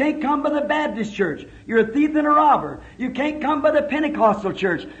 You can't come by the Baptist church. You're a thief and a robber. You can't come by the Pentecostal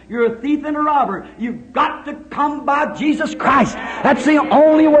church. You're a thief and a robber. You've got to come by Jesus Christ. That's the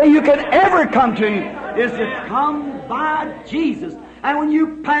only way you can ever come to Him, is to come by Jesus. And when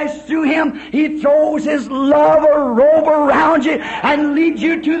you pass through Him, He throws His love a robe around you and leads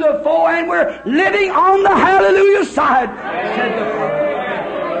you to the fore, and we're living on the hallelujah side, said the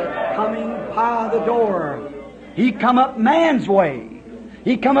prophet. Coming by the door. He come up man's way.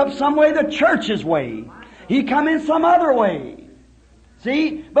 He come up some way the church's way. He come in some other way.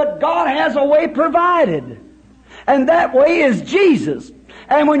 See? But God has a way provided. And that way is Jesus.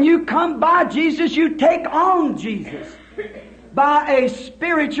 And when you come by Jesus, you take on Jesus by a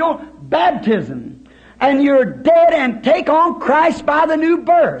spiritual baptism. And you're dead and take on Christ by the new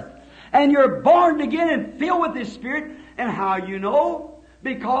birth. And you're born again and filled with His Spirit. And how you know?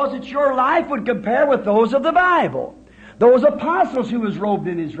 Because it's your life would compare with those of the Bible. Those apostles who was robed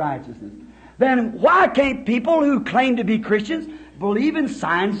in His righteousness. Then why can't people who claim to be Christians believe in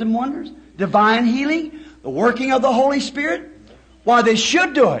signs and wonders, divine healing, the working of the Holy Spirit? Why, they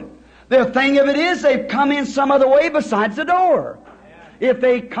should do it. The thing of it is, they've come in some other way besides the door. If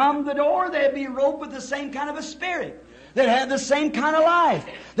they come the door, they'd be robed with the same kind of a spirit. They'd have the same kind of life.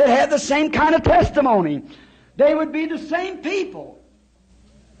 They'd have the same kind of testimony. They would be the same people.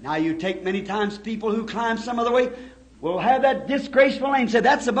 Now you take many times people who climb some other way will have that disgraceful name. Say,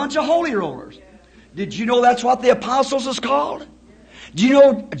 that's a bunch of holy rollers. Did you know that's what the apostles is called? Do you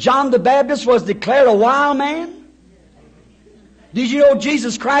know John the Baptist was declared a wild man? Did you know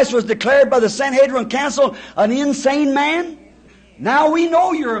Jesus Christ was declared by the Sanhedrin Council an insane man? Now we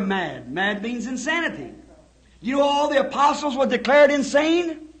know you're a mad. Mad means insanity. You know all the apostles were declared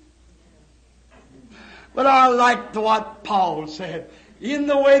insane? But I like what Paul said. In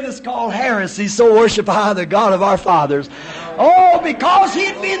the way that's called heresy, so worship I the God of our fathers. Oh, because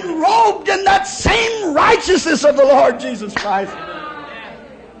He'd been robed in that same righteousness of the Lord Jesus Christ.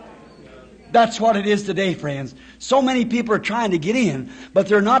 That's what it is today, friends. So many people are trying to get in, but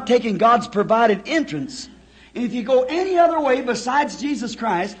they're not taking God's provided entrance. And if you go any other way besides Jesus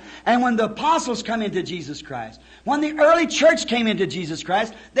Christ, and when the apostles come into Jesus Christ, when the early church came into Jesus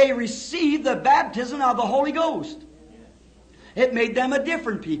Christ, they received the baptism of the Holy Ghost. It made them a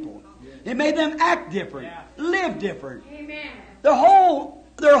different people. It made them act different, live different. Their whole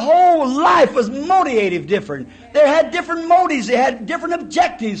life was motivative different. They had different motives. They had different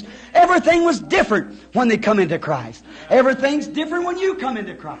objectives. Everything was different when they come into Christ. Everything's different when you come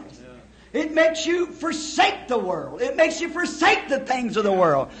into Christ. It makes you forsake the world. It makes you forsake the things of the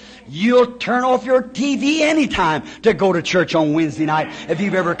world. You'll turn off your TV anytime to go to church on Wednesday night if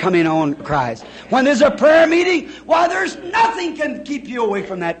you've ever come in on Christ. When there's a prayer meeting, why, there's nothing can keep you away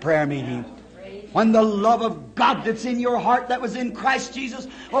from that prayer meeting. When the love of God that's in your heart that was in Christ Jesus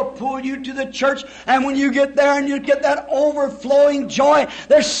will pull you to the church, and when you get there and you get that overflowing joy,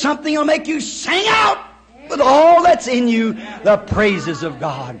 there's something that'll make you sing out with all that's in you, the praises of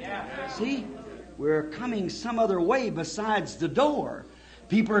God. See, we're coming some other way besides the door.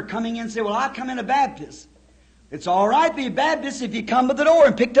 People are coming in and say, well, I come in a Baptist. It's all right to be a Baptist if you come to the door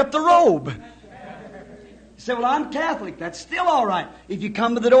and picked up the robe. You say, well, I'm Catholic. That's still all right if you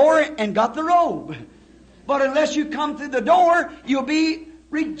come to the door and got the robe. But unless you come through the door, you'll be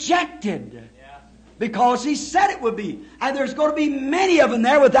rejected. Because He said it would be. And there's going to be many of them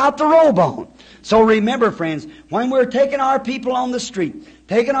there without the robe on. So remember, friends, when we're taking our people on the street,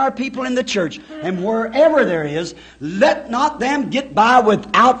 taking our people in the church, and wherever there is, let not them get by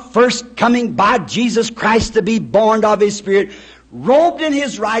without first coming by Jesus Christ to be born of His Spirit, robed in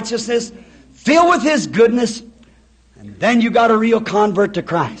His righteousness, filled with His goodness, and then you got a real convert to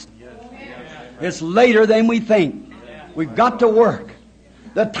Christ. It's later than we think. We've got to work.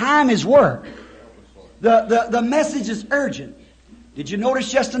 The time is work. The message is urgent. Did you notice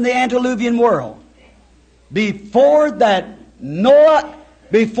just in the antediluvian world, before that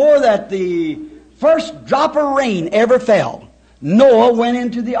the first drop of rain ever fell, Noah went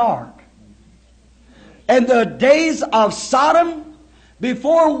into the ark. And the days of Sodom,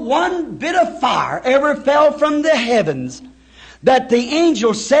 before one bit of fire ever fell from the heavens, that the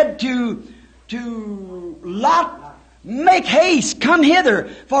angel said to Lot, make haste, come hither,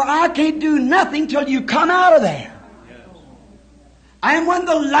 for I can't do nothing till you come out of there. And when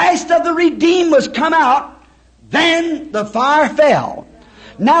the last of the redeemed was come out, then the fire fell.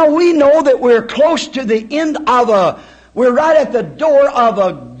 Now we know that we're close to the end of we're right at the door of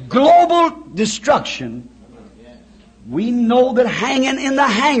a global destruction. We know that hanging in the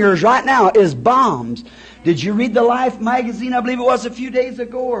hangars right now is bombs. Did you read the Life magazine, I believe it was a few days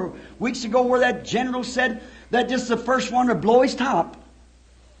ago or weeks ago, where that general said that just the first one to blow his top,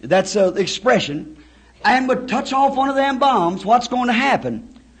 that's the expression, and would touch off one of them bombs, what's going to happen?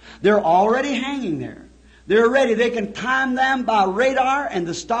 They're already hanging there. They're ready. They can time them by radar and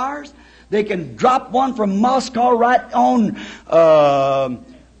the stars. They can drop one from Moscow right on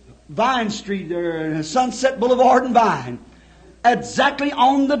Vine Street, or Sunset Boulevard and Vine. Exactly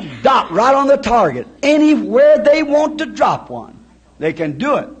on the dot, right on the target. Anywhere they want to drop one, they can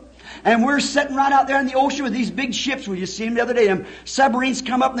do it. And we're sitting right out there in the ocean with these big ships. We just seen them the other day. Them submarines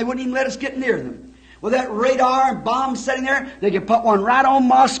come up and they wouldn't even let us get near them. With that radar and bomb sitting there, they can put one right on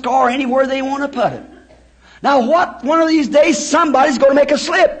Moscow or anywhere they want to put it. Now what? One of these days somebody's going to make a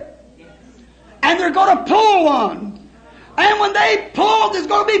slip. And they're going to pull one. And when they pull, there's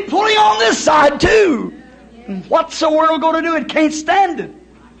going to be pulling on this side too. What's the world going to do? It can't stand it.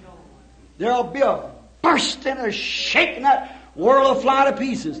 There'll be a bursting, a shaking, that world will fly to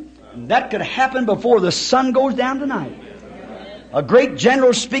pieces. And that could happen before the sun goes down tonight. A great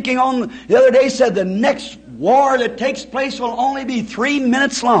general speaking on the other day said the next war that takes place will only be 3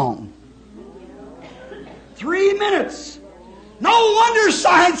 minutes long. 3 minutes. No wonder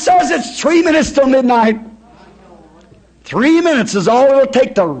science says it's 3 minutes till midnight. 3 minutes is all it'll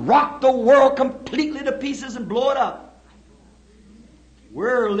take to rock the world completely to pieces and blow it up.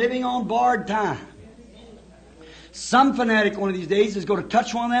 We're living on borrowed time. Some fanatic one of these days is going to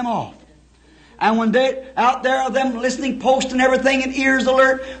touch one of them off. And when they out there, them listening posts and everything, and ears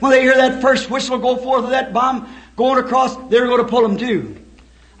alert, when they hear that first whistle go forth of that bomb going across, they're going to pull them too.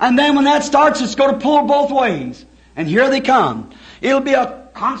 And then when that starts, it's going to pull both ways. And here they come. It'll be a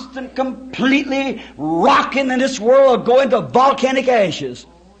constant, completely rocking, and this world will go into volcanic ashes.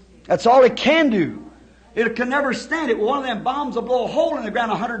 That's all it can do. It can never stand it. One of them bombs will blow a hole in the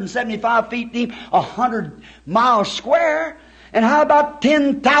ground 175 feet deep, 100 miles square. And how about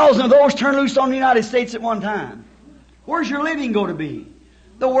 10,000 of those turn loose on the United States at one time? Where's your living going to be?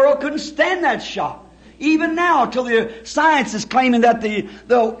 The world couldn't stand that shock. Even now, till the science is claiming that the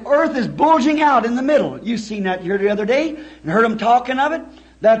earth is bulging out in the middle. You've seen that here the other day and heard them talking of it.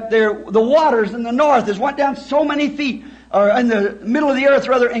 That the waters in the north has went down so many feet, or in the middle of the earth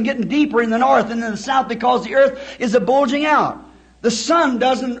rather, and getting deeper in the north and in the south because the earth is bulging out. The sun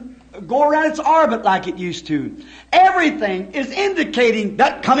doesn't go around its orbit like it used to. Everything is indicating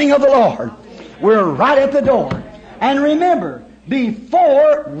that coming of the Lord. We're right at the door. And remember,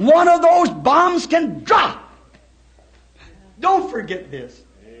 before one of those bombs can drop, don't forget this.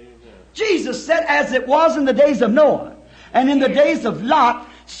 Jesus said, as it was in the days of Noah and in the days of Lot,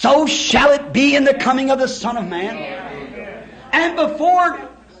 so shall it be in the coming of the Son of Man. And before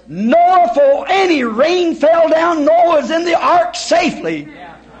Noah, for any rain fell down, Noah was in the ark safely.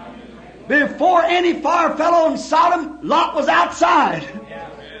 Before any fire fell on Sodom, Lot was outside.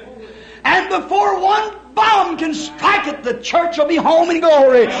 And before one bomb can strike it, the church will be home in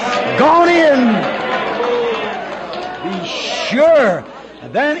glory, gone in. Be sure.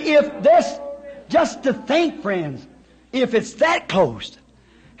 And then if this, just to think, friends, if it's that close,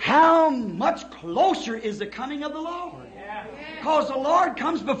 how much closer is the coming of the Lord? Because the Lord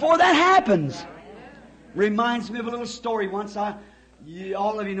comes before that happens. Reminds me of a little story once.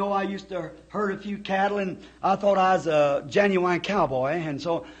 All of you know I used to herd a few cattle, and I thought I was a genuine cowboy. And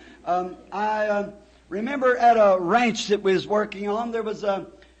so I remember at a ranch that we was working on, there was the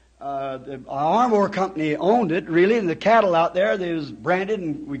Armor Company owned it, really, and the cattle out there, they was branded,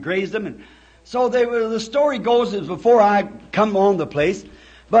 and we grazed them. And so the story goes is before I come on the place,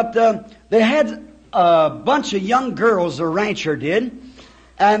 but they had a bunch of young girls, the rancher did,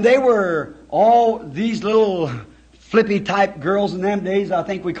 and they were all these little flippy type girls in them days. I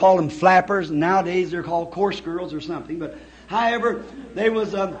think we called them flappers, and nowadays they're called course girls or something. But however, they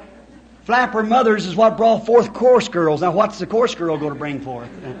was flapper mothers is what brought forth course girls. Now what's the course girl going to bring forth?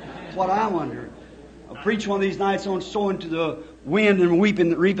 That's what I wonder. I'll preach one of these nights on sowing to the wind and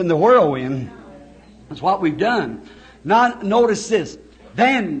reaping the whirlwind. That's what we've done. Now notice this.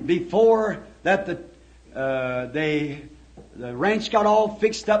 Then before that the ranch got all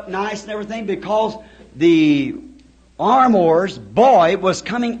fixed up nice and everything, because the Armour's boy was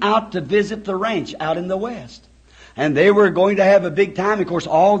coming out to visit the ranch out in the west. And they were going to have a big time. Of course,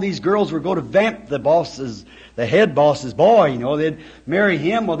 all these girls were going to vamp the head boss's boy, you know. They'd marry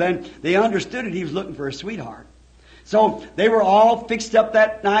him. Well, then they understood it. He was looking for a sweetheart. So they were all fixed up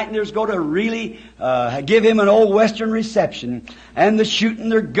that night, and they was going to really give him an old western reception. And they're shooting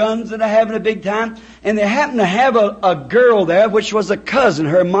their guns and they're having a big time. And they happened to have a girl there, which was a cousin.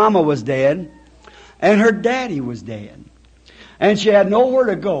 Her mama was dead, and her daddy was dead. And she had nowhere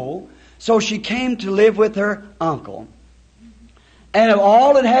to go, so she came to live with her uncle. And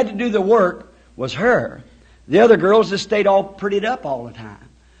all that had to do the work was her. The other girls just stayed all prettied up all the time.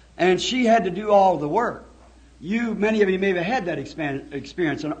 And she had to do all the work. Many of you may have had that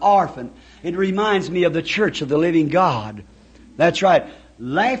experience, an orphan. It reminds me of the church of the living God. That's right.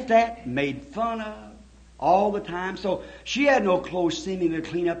 Laughed at, made fun of all the time. So she had no clothes seeming to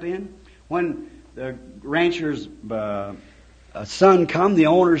clean up in. When the rancher's son come, the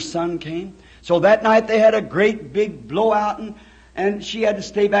owner's son came. So that night they had a great big blowout, and she had to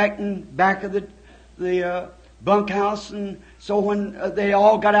stay back of the bunkhouse. And so when they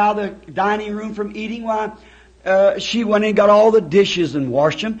all got out of the dining room from eating, she went in and got all the dishes and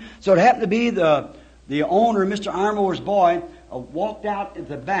washed them. So it happened to be the owner, Mr. Armour's boy, walked out at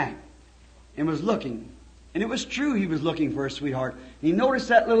the back and was looking. And it was true he was looking for a sweetheart. And he noticed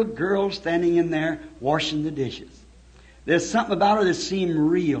that little girl standing in there washing the dishes. There's something about her that seemed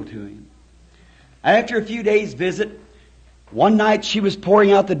real to him. After a few days' visit, one night she was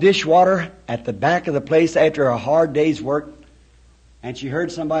pouring out the dishwater at the back of the place after a hard day's work. And she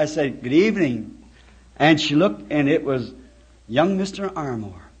heard somebody say, "Good evening." And she looked, and it was young Mr.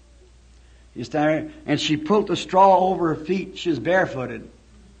 Armour. He's standing there, and she pulled the straw over her feet. She was barefooted.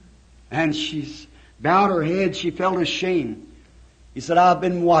 And she bowed her head. She felt ashamed. He said, "I've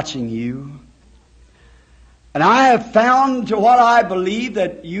been watching you. And I have found to what I believe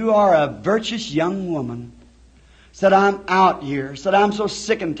that you are a virtuous young woman." Said, "I'm out here." Said, "I'm so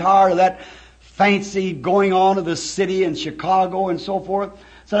sick and tired of that fancy going on of the city and Chicago and so forth."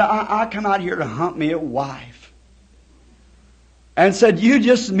 Said, I come out here to hunt me a wife. And said, "You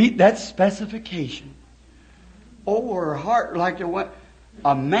just meet that specification." Oh, her heart like to what?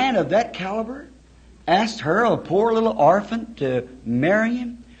 A man of that caliber asked her, a poor little orphan, to marry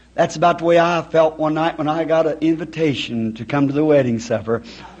him? That's about the way I felt one night when I got an invitation to come to the wedding supper.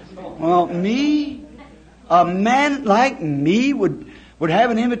 Well, me? A man like me would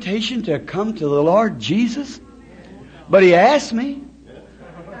have an invitation to come to the Lord Jesus? But he asked me.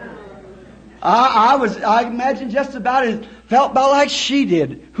 I imagine just about it, felt about like she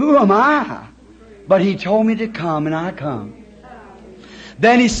did. Who am I? But he told me to come, and I come.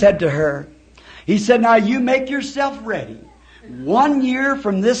 Then he said to her, he said, "Now you make yourself ready. 1 year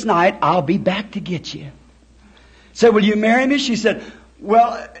from this night, I'll be back to get you." Said, "Will you marry me?" She said,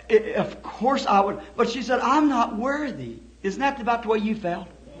 "Well, of course I would." But she said, "I'm not worthy." Isn't that about the way you felt?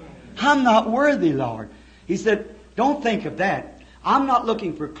 "I'm not worthy, Lord." He said, "Don't think of that. I'm not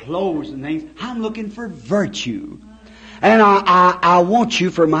looking for clothes and things. I'm looking for virtue. And I want you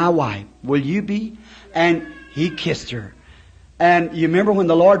for my wife. Will you be?" And he kissed her. And you remember when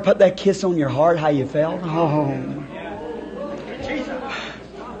the Lord put that kiss on your heart, how you felt?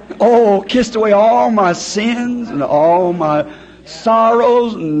 Oh, kissed away all my sins and all my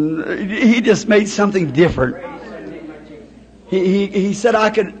sorrows. And he just made something different. He said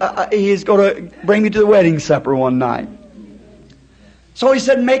he's going to bring me to the wedding supper one night. So he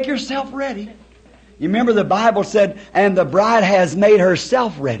said, "Make yourself ready." You remember the Bible said, "And the bride has made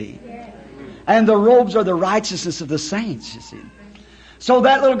herself ready." And the robes are the righteousness of the saints, you see. So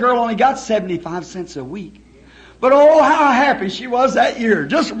that little girl only got 75 cents a week. But oh, how happy she was that year.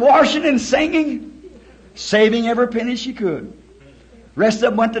 Just washing and singing, saving every penny she could. Rest of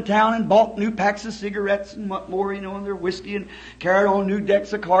them went to town and bought new packs of cigarettes and what more, and their whiskey, and carried on new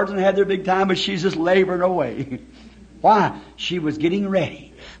decks of cards and had their big time, but she's just laboring away. Why? She was getting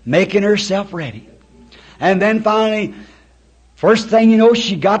ready, making herself ready. And then finally, first thing you know,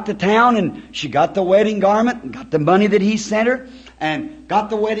 she got to town and she got the wedding garment and got the money that he sent her and got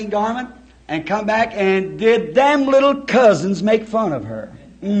the wedding garment and come back and did them little cousins make fun of her.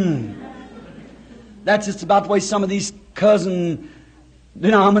 That's just about the way some of these cousin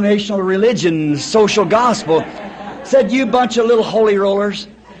denominational religion, social gospel said, "You bunch of little holy rollers."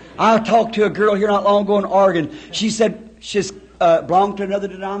 I talked to a girl here not long ago in Oregon. She said she's belonged to another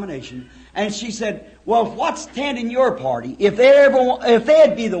denomination. And she said, "Well, what's tending your party? If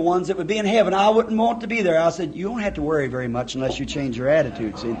they'd be the ones that would be in heaven, I wouldn't want to be there." I said, "You don't have to worry very much unless you change your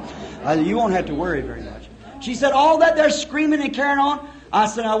attitude, see. I said, you won't have to worry very much." She said, "All that they're screaming and carrying on?" I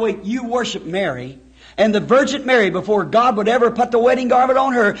said, "Now wait, you worship Mary. And the Virgin Mary, before God would ever put the wedding garment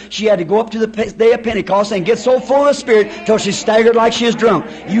on her, she had to go up to the day of Pentecost and get so full of the Spirit till she staggered like she was drunk.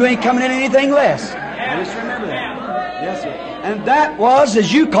 You ain't coming in anything less." I just remember that. Yes, sir. And that was,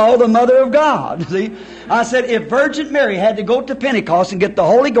 as you call, the Mother of God. See? I said, if Virgin Mary had to go to Pentecost and get the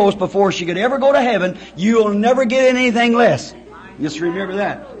Holy Ghost before she could ever go to heaven, you'll never get anything less. Just remember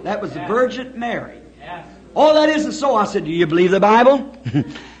that. That was the Virgin Mary. Oh, that isn't so. I said, "Do you believe the Bible?"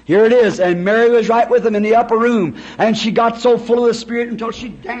 Here it is. And Mary was right with them in the upper room. And she got so full of the Spirit until she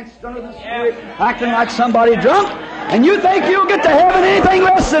danced under the Spirit, acting like somebody drunk. And you think you'll get to heaven anything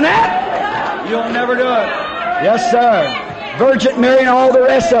less than that? You'll never do it. Yes, sir. Virgin Mary and all the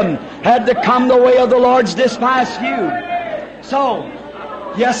rest of them had to come the way of the Lord's despised few. So,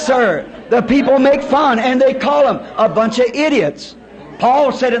 yes, sir, the people make fun and they call them a bunch of idiots.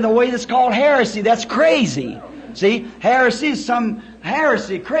 Paul said in the way that's called heresy, that's crazy. See, heresy is some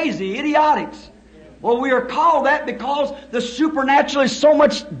heresy, crazy, idiotics. Well, we are called that because the supernatural is so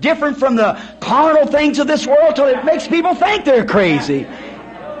much different from the carnal things of this world till it makes people think they're crazy.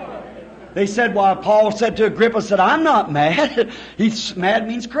 They said, well, Paul said to Agrippa, said, I'm not mad. He's mad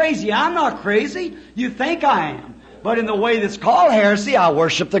means crazy. I'm not crazy. You think I am. But in the way that's called heresy, I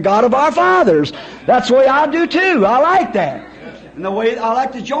worship the God of our fathers. That's the way I do too. I like that. And the way I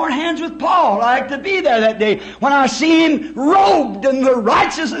like to join hands with Paul. I like to be there that day when I see him robed in the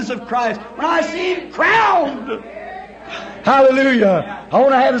righteousness of Christ. When I see him crowned. Hallelujah. I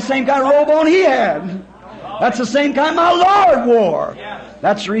want to have the same kind of robe on he had. That's the same kind my Lord wore.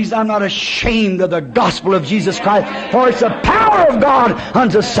 That's the reason I'm not ashamed of the gospel of Jesus Christ, for it's the power of God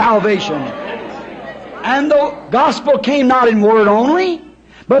unto salvation. And the gospel came not in word only,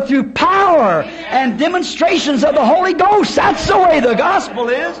 but through power and demonstrations of the Holy Ghost. That's the way the gospel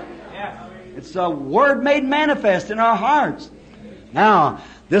is. It's a word made manifest in our hearts. Now,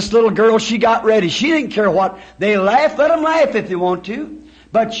 this little girl, she got ready. She didn't care what they laughed. Let them laugh if they want to.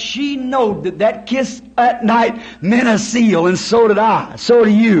 But she knowed that that kiss at night meant a seal, and so did I. So do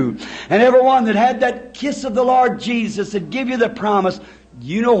you. And everyone that had that kiss of the Lord Jesus that give you the promise,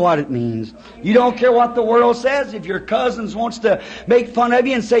 you know what it means. You don't care what the world says. If your cousins wants to make fun of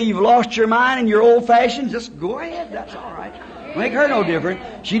you and say you've lost your mind and you're old-fashioned, just go ahead. That's all right. Make her no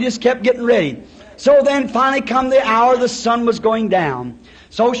different. She just kept getting ready. So then finally come the hour the sun was going down.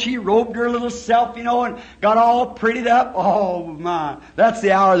 So she robed her little self, you know, and got all prettied up. Oh, my. That's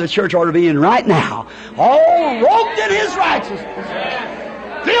the hour the church ought to be in right now. All robed in His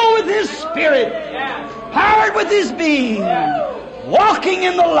righteousness. Filled with His Spirit. Powered with His being. Walking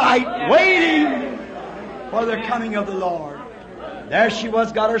in the light. Waiting for the coming of the Lord. There she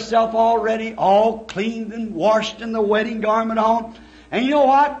was, got herself all ready, all cleaned and washed and the wedding garment on. And you know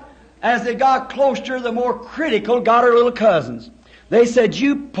what? As they got closer, the more critical got her little cousins. They said,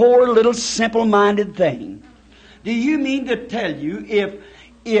 you poor little simple-minded thing. Do you mean to tell you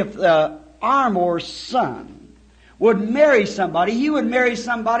if Armour's son would marry somebody, he would marry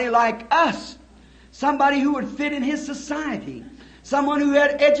somebody like us? Somebody who would fit in his society. Someone who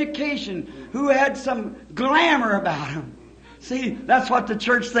had education, who had some glamour about him. See, that's what the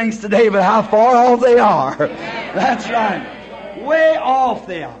church thinks today, but how far off they are. That's right. Way off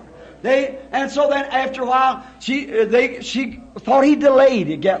they are. And so then after a while, she thought he delayed.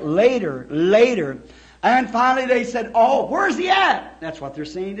 It got later. And finally they said, oh, where's he at? That's what they're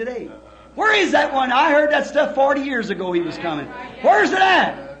saying today. Where is that one? I heard that stuff 40 years ago he was coming. Where's it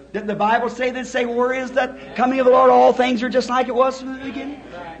at? Didn't the Bible say that? Say, where is that coming of the Lord? All things are just like it was from the beginning.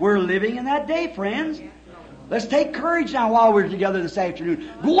 We're living in that day, friends. Let's take courage now while we're together this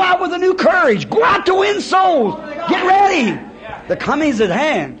afternoon. Go out with a new courage. Go out to win souls. Get ready. The coming's at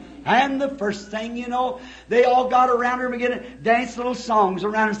hand. And the first thing you know, they all got around her and began to dance little songs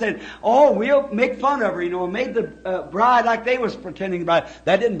around her and said, oh, we'll make fun of her, you know, and made the bride like they was pretending the bride.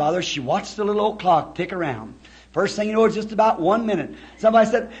 That didn't bother her. She watched the little old clock tick around. First thing you know, it's just about 1 minute. Somebody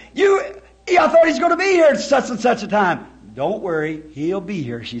said, I thought he's going to be here at such and such a time. Don't worry, he'll be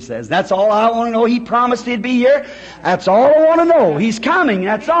here, she says. That's all I want to know. He promised he'd be here. That's all I want to know. He's coming,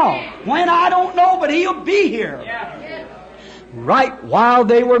 that's all. When, I don't know, but he'll be here. Right while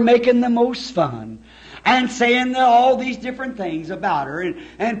they were making the most fun and saying all these different things about her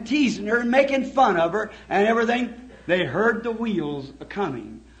and teasing her and making fun of her and everything, they heard the wheels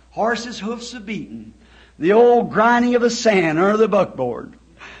a-coming. Horses' hoofs a-beating. The old grinding of the sand under the buckboard.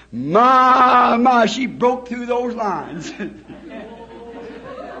 My, she broke through those lines.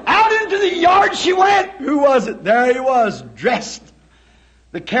 Out into the yard she went. Who was it? There he was, dressed.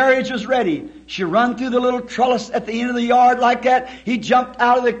 The carriage was ready. She run through the little trellis at the end of the yard like that. He jumped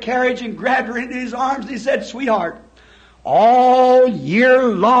out of the carriage and grabbed her into his arms. He said, sweetheart, all year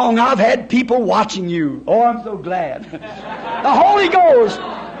long I've had people watching you. Oh, I'm so glad. The Holy Ghost.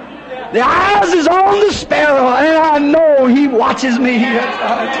 The eyes is on the sparrow, and I know He watches me.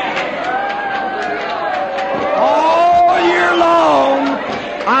 All year long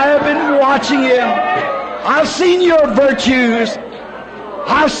I have been watching Him. I've seen your virtues.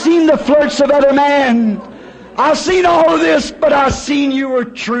 I've seen the flirts of other men. I've seen all of this, but I've seen you were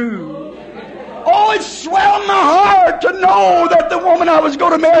true. Oh, it swelled my heart to know that the woman I was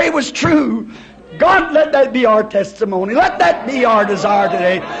going to marry was true. God, let that be our testimony. Let that be our desire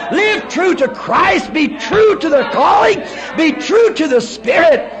today. Live true to Christ. Be true to the calling. Be true to the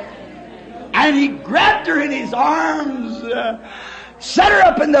Spirit. And he grabbed her in his arms, set her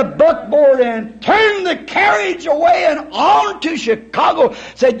up in the buckboard, and turned the carriage away and on to Chicago.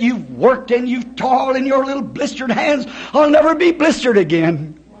 Said, you've worked and you've toiled in your little blistered hands. I'll never be blistered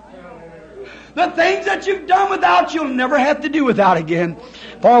again. The things that you've done without, you'll never have to do without again.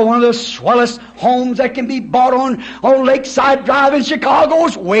 For one of the swellest homes that can be bought on Lakeside Drive in Chicago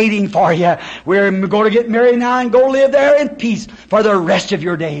is waiting for you. We're going to get married now and go live there in peace for the rest of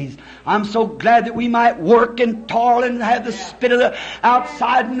your days. I'm so glad that we might work and toil and have the spit of the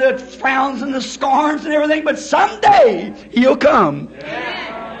outside and the frowns and the scorns and everything, but someday He'll come.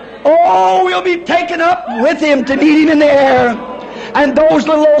 Oh, we'll be taken up with Him to meet Him in the air. And those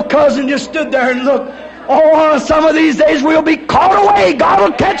little old cousins just stood there and looked. Oh, some of these days we'll be caught away. God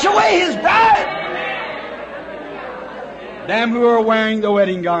will catch away His bride. Them who are wearing the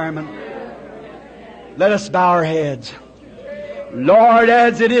wedding garment, let us bow our heads. Lord,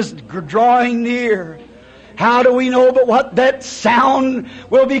 as it is drawing near, how do we know but what that sound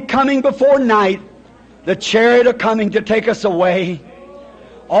will be coming before night? The chariot are coming to take us away.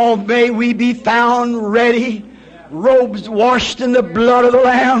 Oh, may we be found ready, robes washed in the blood of the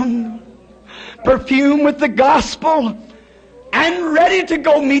Lamb, perfumed with the gospel, and ready to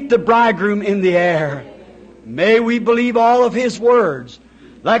go meet the bridegroom in the air. May we believe all of His words.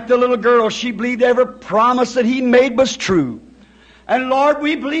 Like the little girl, she believed every promise that He made was true. And Lord,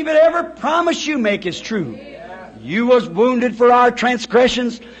 we believe that every promise You make is true. You was wounded for our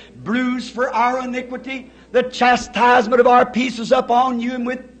transgressions, bruised for our iniquity. The chastisement of our peace was upon You, and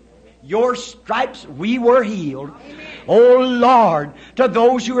with Your stripes we were healed. Oh Lord, to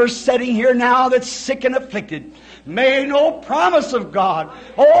those who are sitting here now that's sick and afflicted, may no promise of God,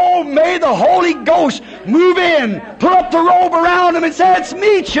 oh, may the Holy Ghost move in, put up the robe around them and say, it's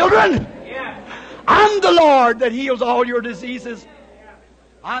me, children. I'm the Lord that heals all your diseases.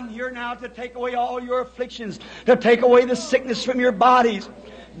 I'm here now to take away all your afflictions, to take away the sickness from your bodies.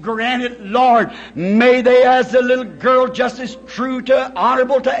 Grant it, Lord. May they, as the little girl, just as true to,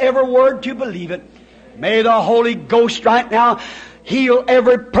 honorable to every word, to believe it. May the Holy Ghost right now heal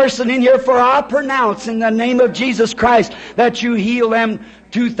every person in here, for I pronounce in the name of Jesus Christ that You healed them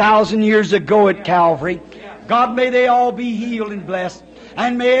 2,000 years ago at Calvary. God, may they all be healed and blessed.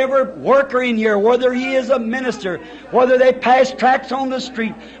 And may every worker in here, whether he is a minister, whether they pass tracts on the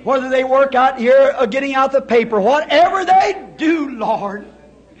street, whether they work out here getting out the paper, whatever they do, Lord,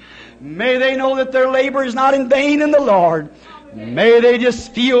 may they know that their labor is not in vain in the Lord. May they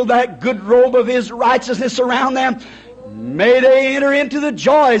just feel that good robe of His righteousness around them. May they enter into the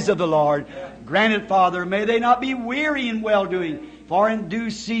joys of the Lord. Grant it, Father, may they not be weary in well-doing, for in due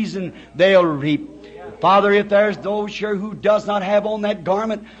season they'll reap. Father, if there's those here who does not have on that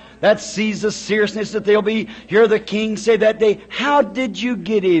garment, that sees the seriousness that they'll be, hear the King say that day, how did you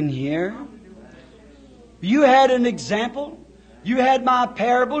get in here? You had an example. You had my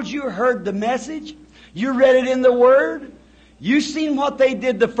parables. You heard the message. You read it in the Word. You seen what they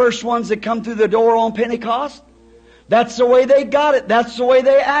did, the first ones that come through the door on Pentecost. That's the way they got it. That's the way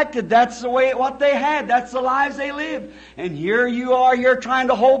they acted. That's the way what they had. That's the lives they lived. And here you are here trying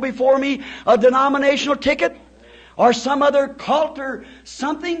to hold before me a denominational ticket or some other cult or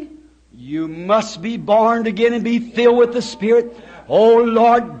something. You must be born again and be filled with the Spirit. Oh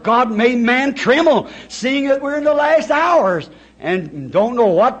Lord God, may man tremble, seeing that we're in the last hours and don't know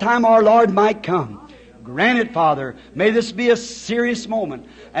what time our Lord might come. Grant it, Father. May this be a serious moment,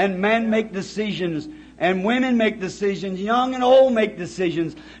 and men make decisions, and women make decisions, young and old make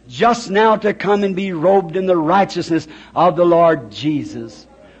decisions, just now to come and be robed in the righteousness of the Lord Jesus.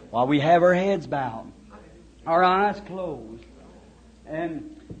 While we have our heads bowed, our eyes closed,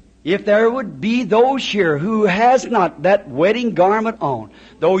 and if there would be those here who has not that wedding garment on,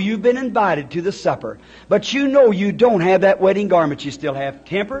 though you've been invited to the supper, but you know you don't have that wedding garment, you still have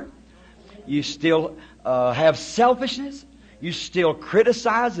temper, you still have selfishness, you still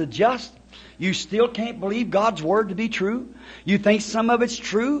criticize the just, you still can't believe God's Word to be true, you think some of it's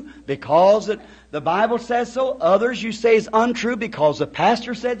true because the Bible says so, others you say is untrue because the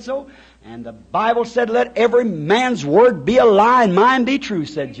pastor said so, and the Bible said, let every man's word be a lie and mine be true,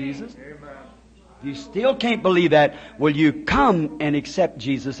 said Jesus. Amen. If you still can't believe that, will you come and accept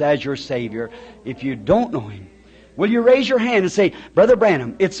Jesus as your Savior if you don't know Him? Will you raise your hand and say, Brother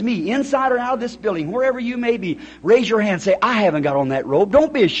Branham, it's me, inside or out of this building, wherever you may be. Raise your hand and say, I haven't got on that robe.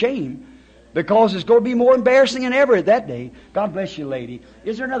 Don't be ashamed, because it's going to be more embarrassing than ever at that day. God bless you, lady.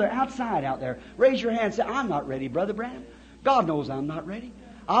 Is there another outside out there? Raise your hand and say, I'm not ready, Brother Branham. God knows I'm not ready.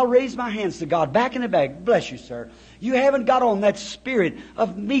 I'll raise my hands to God back in the bag. Bless you, sir. You haven't got on that spirit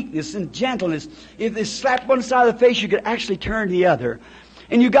of meekness and gentleness. If they slapped one side of the face, you could actually turn the other.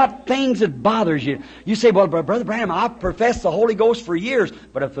 And you got things that bothers you. You say, well, Brother Branham, I've professed the Holy Ghost for years.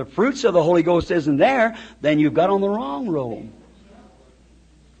 But if the fruits of the Holy Ghost isn't there, then you've got on the wrong road.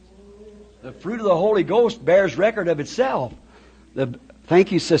 The fruit of the Holy Ghost bears record of itself.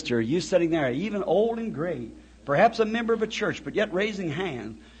 Thank you, sister. You sitting there, even old and gray, perhaps a member of a church, but yet raising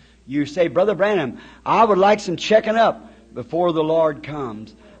hands. You say, Brother Branham, I would like some checking up before the Lord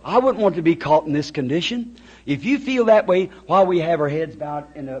comes. I wouldn't want to be caught in this condition. If you feel that way while we have our heads bowed,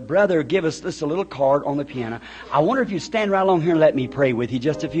 and a brother give us this a little card on the piano, I wonder if you'd stand right along here and let me pray with you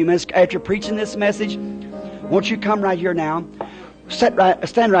just a few minutes after preaching this message. Won't you come right here now?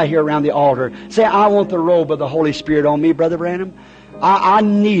 Stand right here around the altar. Say, I want the robe of the Holy Spirit on me, Brother Branham. I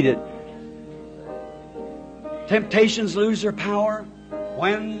need it. Temptations lose their power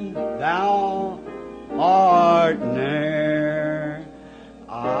when thou art near.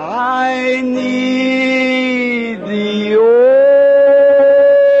 I need thee,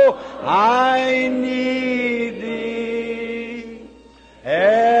 oh, I need thee.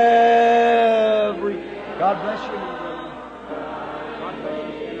 Every God bless you. God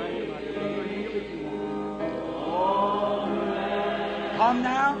bless you. Come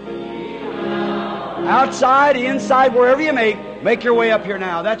now. Outside, inside, wherever you make your way up here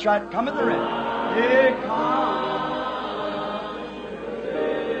now. That's right. Come at the rim. Here come.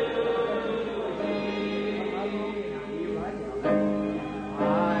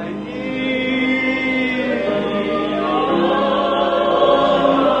 I need.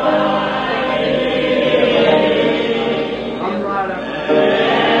 Come right up.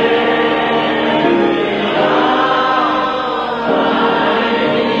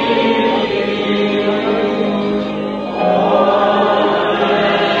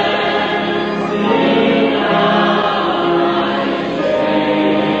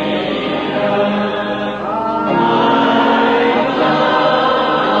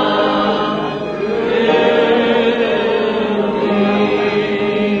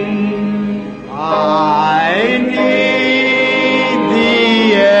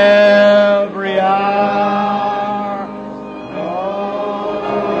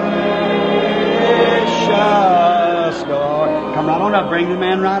 Bring the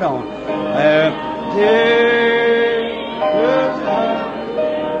man right on.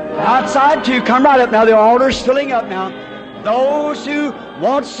 Outside too, come right up now. The altar's filling up now. Those who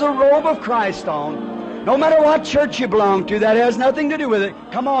wants the robe of Christ on, no matter what church you belong to, that has nothing to do with it.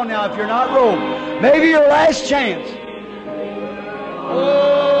 Come on now, if you're not robed. Maybe your last chance.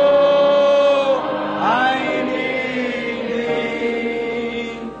 Oh, I need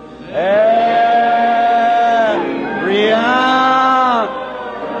thee. Every hour.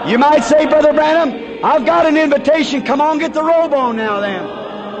 You might say, Brother Branham, I've got an invitation. Come on, get the robe on now then.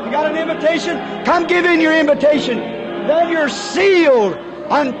 You got an invitation? Come give in your invitation. Then you're sealed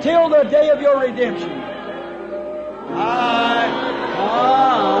until the day of your redemption. I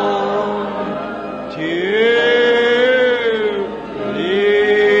come to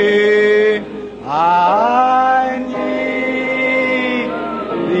thee. I need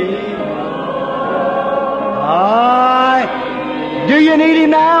thee. Do you need Him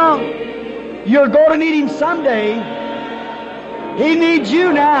now? You're going to need Him someday. He needs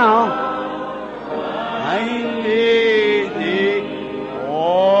you now. I need thee.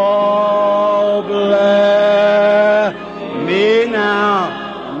 Oh, bless me now,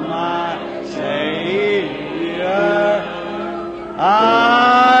 my Savior.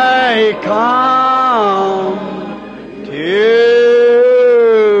 I come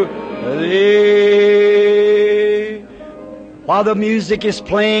to thee. While the music is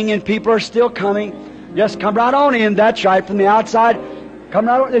playing and people are still coming, just come right on in. That's right, from the outside. Come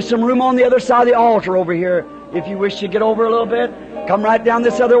right on. There's some room on the other side of the altar over here. If you wish to get over a little bit, come right down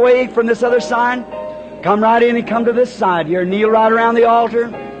this other way from this other side. Come right in and come to this side here. Kneel right around the altar.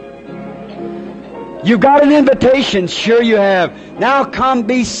 You've got an invitation. Sure you have. Now come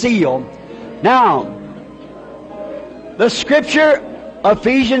be sealed. Now, the Scripture,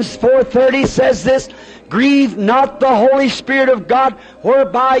 Ephesians 4:30 says this, grieve not the Holy Spirit of God,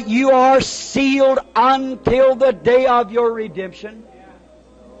 whereby you are sealed until the day of your redemption.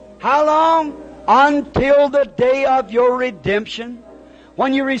 How long? Until the day of your redemption.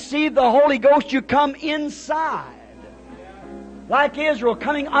 When you receive the Holy Ghost, you come inside. Like Israel,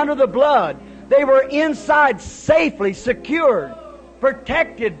 coming under the blood. They were inside, safely, secured,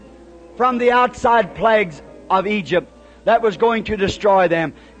 protected from the outside plagues of Egypt that was going to destroy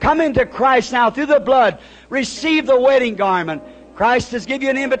them. Come into Christ now through the blood. Receive the wedding garment. Christ has given you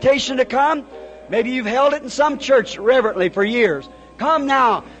an invitation to come. Maybe you've held it in some church reverently for years. Come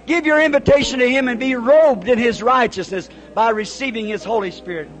now. Give your invitation to Him and be robed in His righteousness. by receiving His Holy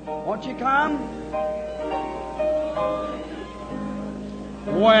Spirit. Won't you come?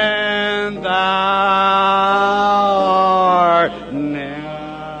 When thou art near,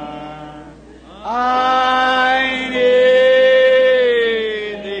 I need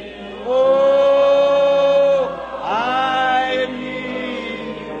thee. Oh, I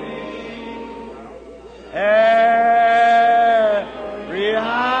need thee. Every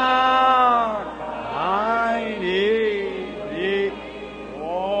hour I need thee.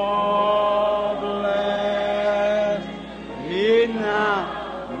 Oh, bless me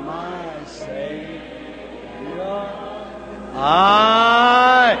now, my Savior.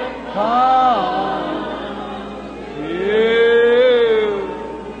 I come to you.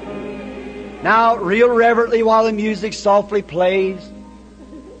 Now, real reverently, while the music softly plays,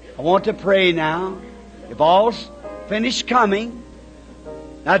 I want to pray now. If all's finished coming,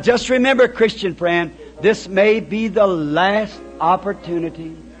 now just remember, Christian friend, this may be the last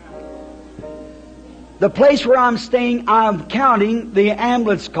opportunity. The place where I'm staying, I'm counting the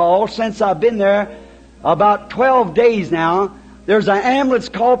ambulance call since I've been there about 12 days now. There's an ambulance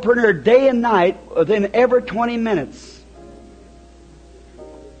call per near day and night within every 20 minutes.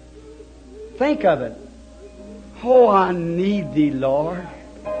 Think of it. Oh, I need Thee, Lord.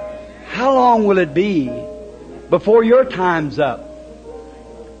 How long will it be before your time's up?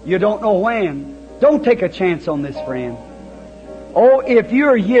 You don't know when. Don't take a chance on this, friend. Oh, if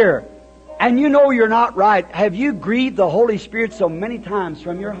you're here and you know you're not right, have you grieved the Holy Spirit so many times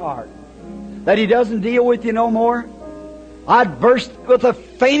from your heart that He doesn't deal with you no more? I'd burst with the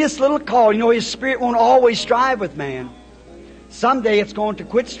faintest little call. You know, His Spirit won't always strive with man. Someday it's going to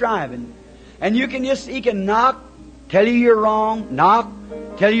quit striving. And He can knock, tell you you're wrong, knock,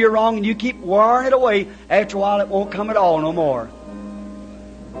 tell you you're wrong, and you keep wearing it away. After a while it won't come at all no more.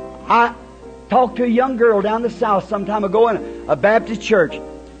 I talked to a young girl down the south some time ago in a Baptist church.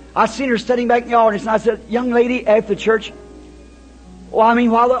 I seen her sitting back in the audience, and I said, young lady, after the church, while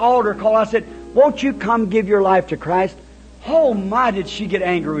the altar called, I said, won't you come give your life to Christ? Oh my, did she get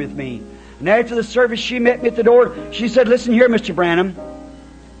angry with me. And after the service, she met me at the door. She said, listen here, Mr. Branham.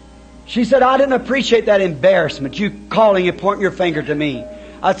 She said, I didn't appreciate that embarrassment, you calling and pointing your finger to me.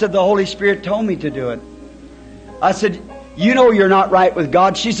 I said, the Holy Spirit told me to do it. I said, you know you're not right with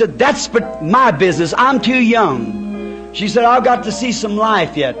God. She said, that's my business. I'm too young. She said, I've got to see some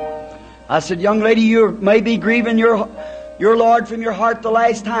life yet. I said, young lady, you may be grieving your Lord from your heart the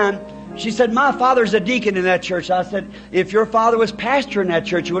last time. She said, my father's a deacon in that church. I said, if your father was pastor in that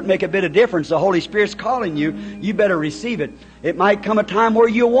church, it wouldn't make a bit of difference. The Holy Spirit's calling you. You better receive it. It might come a time where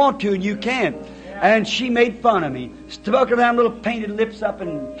you want to and you can't. And she made fun of me. Stuck her damn little painted lips up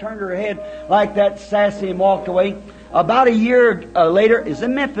and turned her head like that, sassy, and walked away. About a year later, is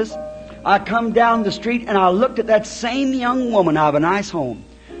in Memphis, I come down the street and I looked at that same young woman out of a nice home.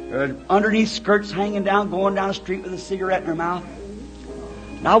 Underneath skirts hanging down, going down the street with a cigarette in her mouth.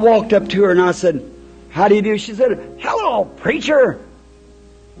 And I walked up to her and I said, how do you do? She said, hello, preacher.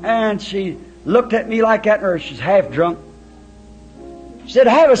 And she looked at me like that, or she's half drunk. She said,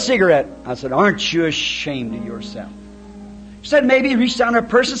 have a cigarette. I said, aren't you ashamed of yourself? She said, maybe, reached down her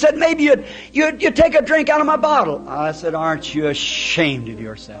purse and said, maybe you'd take a drink out of my bottle. I said, aren't you ashamed of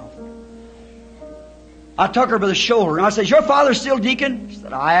yourself? I took her by the shoulder and I said, is your father still deacon? She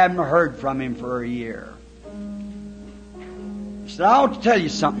said, I haven't heard from him for a year. She said, I want to tell you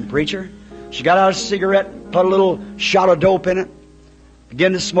something, preacher. She got out a cigarette, put a little shot of dope in it,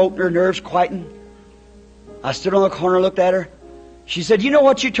 began to smoke, and her nerves quietened. I stood on the corner and looked at her. She said, you know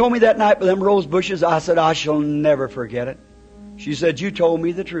what you told me that night with them rose bushes? I said, I shall never forget it. She said, you told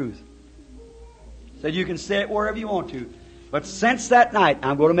me the truth. Said, you can say it wherever you want to. But since that night,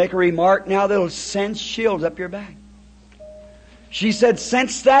 I'm going to make a remark now that'll send chills up your back. She said,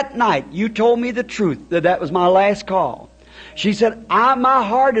 since that night, you told me the truth, that was my last call. She said, my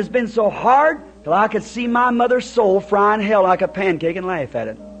heart has been so hard till I could see my mother's soul fry in hell like a pancake and laugh at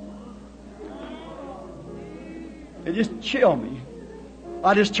it. It just chilled me.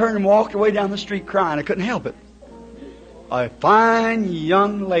 I just turned and walked away down the street crying. I couldn't help it. A fine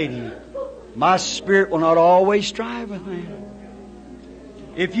young lady. My spirit will not always strive with man.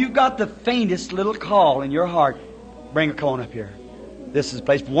 If you've got the faintest little call in your heart, bring a cone up here. This is the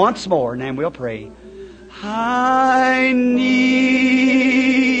place. Once more, and then we'll pray. I need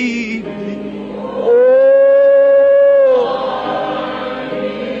thee. Oh,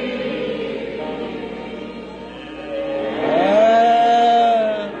 I need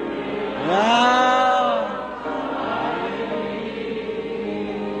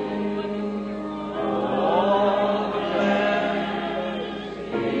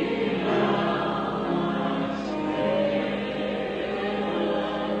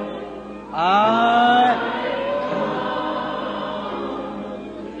A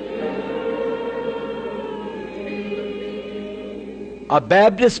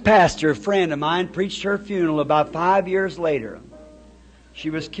Baptist pastor, a friend of mine, preached her funeral about 5 years later. She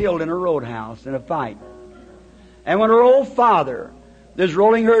was killed in a roadhouse in a fight. And when her old father was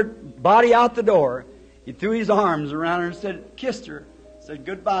rolling her body out the door, he threw his arms around her and said, kissed her, said,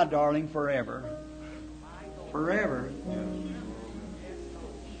 goodbye, darling, forever. Forever.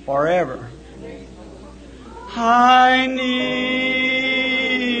 Forever. I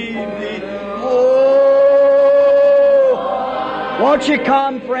need thee. Oh, won't you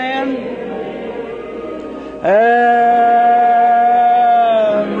come, friend? Every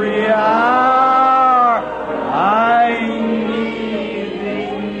hour I need thee.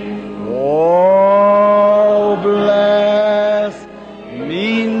 Oh, bless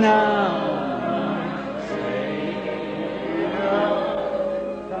me now.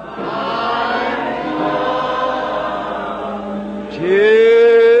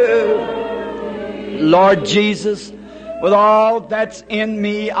 Lord Jesus, with all that's in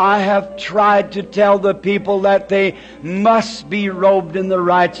me, I have tried to tell the people that they must be robed in the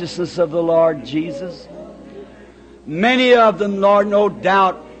righteousness of the Lord Jesus. Many of them, Lord, no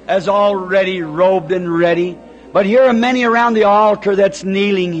doubt, as already robed and ready. But here are many around the altar that's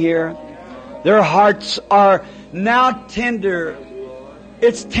kneeling here. Their hearts are now tender.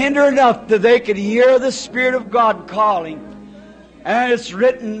 It's tender enough that they could hear the Spirit of God calling. And it's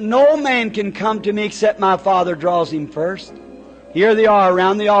written, no man can come to me except my Father draws him first. Here they are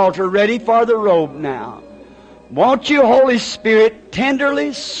around the altar, ready for the robe now. Won't you, Holy Spirit,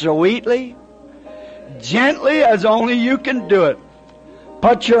 tenderly, sweetly, gently, as only you can do it,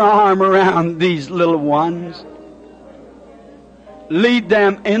 put your arm around these little ones. Lead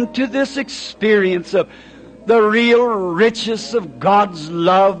them into this experience of the real riches of God's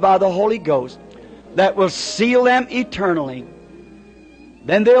love by the Holy Ghost that will seal them eternally.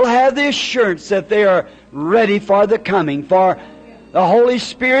 Then they'll have the assurance that they are ready for the coming. For the Holy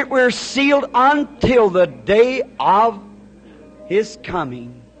Spirit, we're sealed until the day of His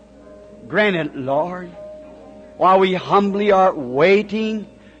coming. Grant it, Lord, while we humbly are waiting,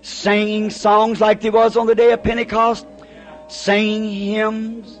 singing songs like there was on the day of Pentecost, singing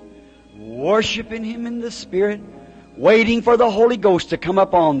hymns, worshiping Him in the Spirit, waiting for the Holy Ghost to come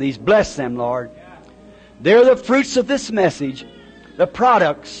upon these. Bless them, Lord. They're the fruits of this message, the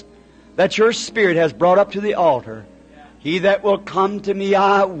products that your Spirit has brought up to the altar. He that will come to me,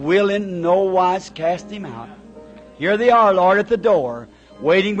 I will in no wise cast him out. Here they are, Lord, at the door,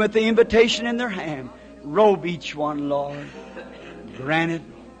 waiting with the invitation in their hand. Robe each one, Lord. Grant it.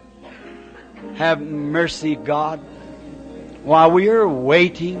 Have mercy, God, while we are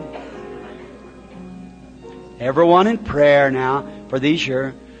waiting. Everyone in prayer now for these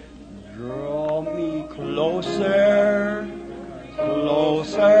here. Draw me closer,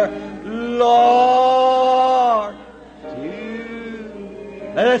 closer, Lord, to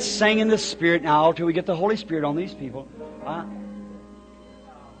you. Let's sing in the Spirit now till we get the Holy Spirit on these people.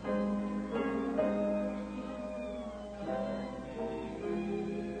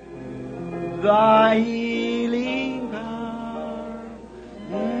 Thy healing power,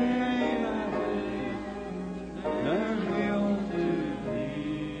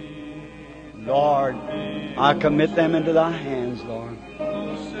 Lord, I commit them into Thy hands, Lord.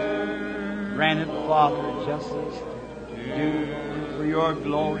 Grant it, Father, just as do for your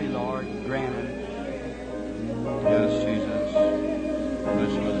glory, Lord. Grant it. Yes, Jesus.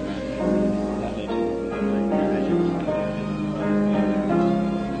 Bless you, Brother Branham.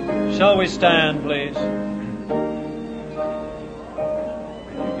 Shall we stand, please?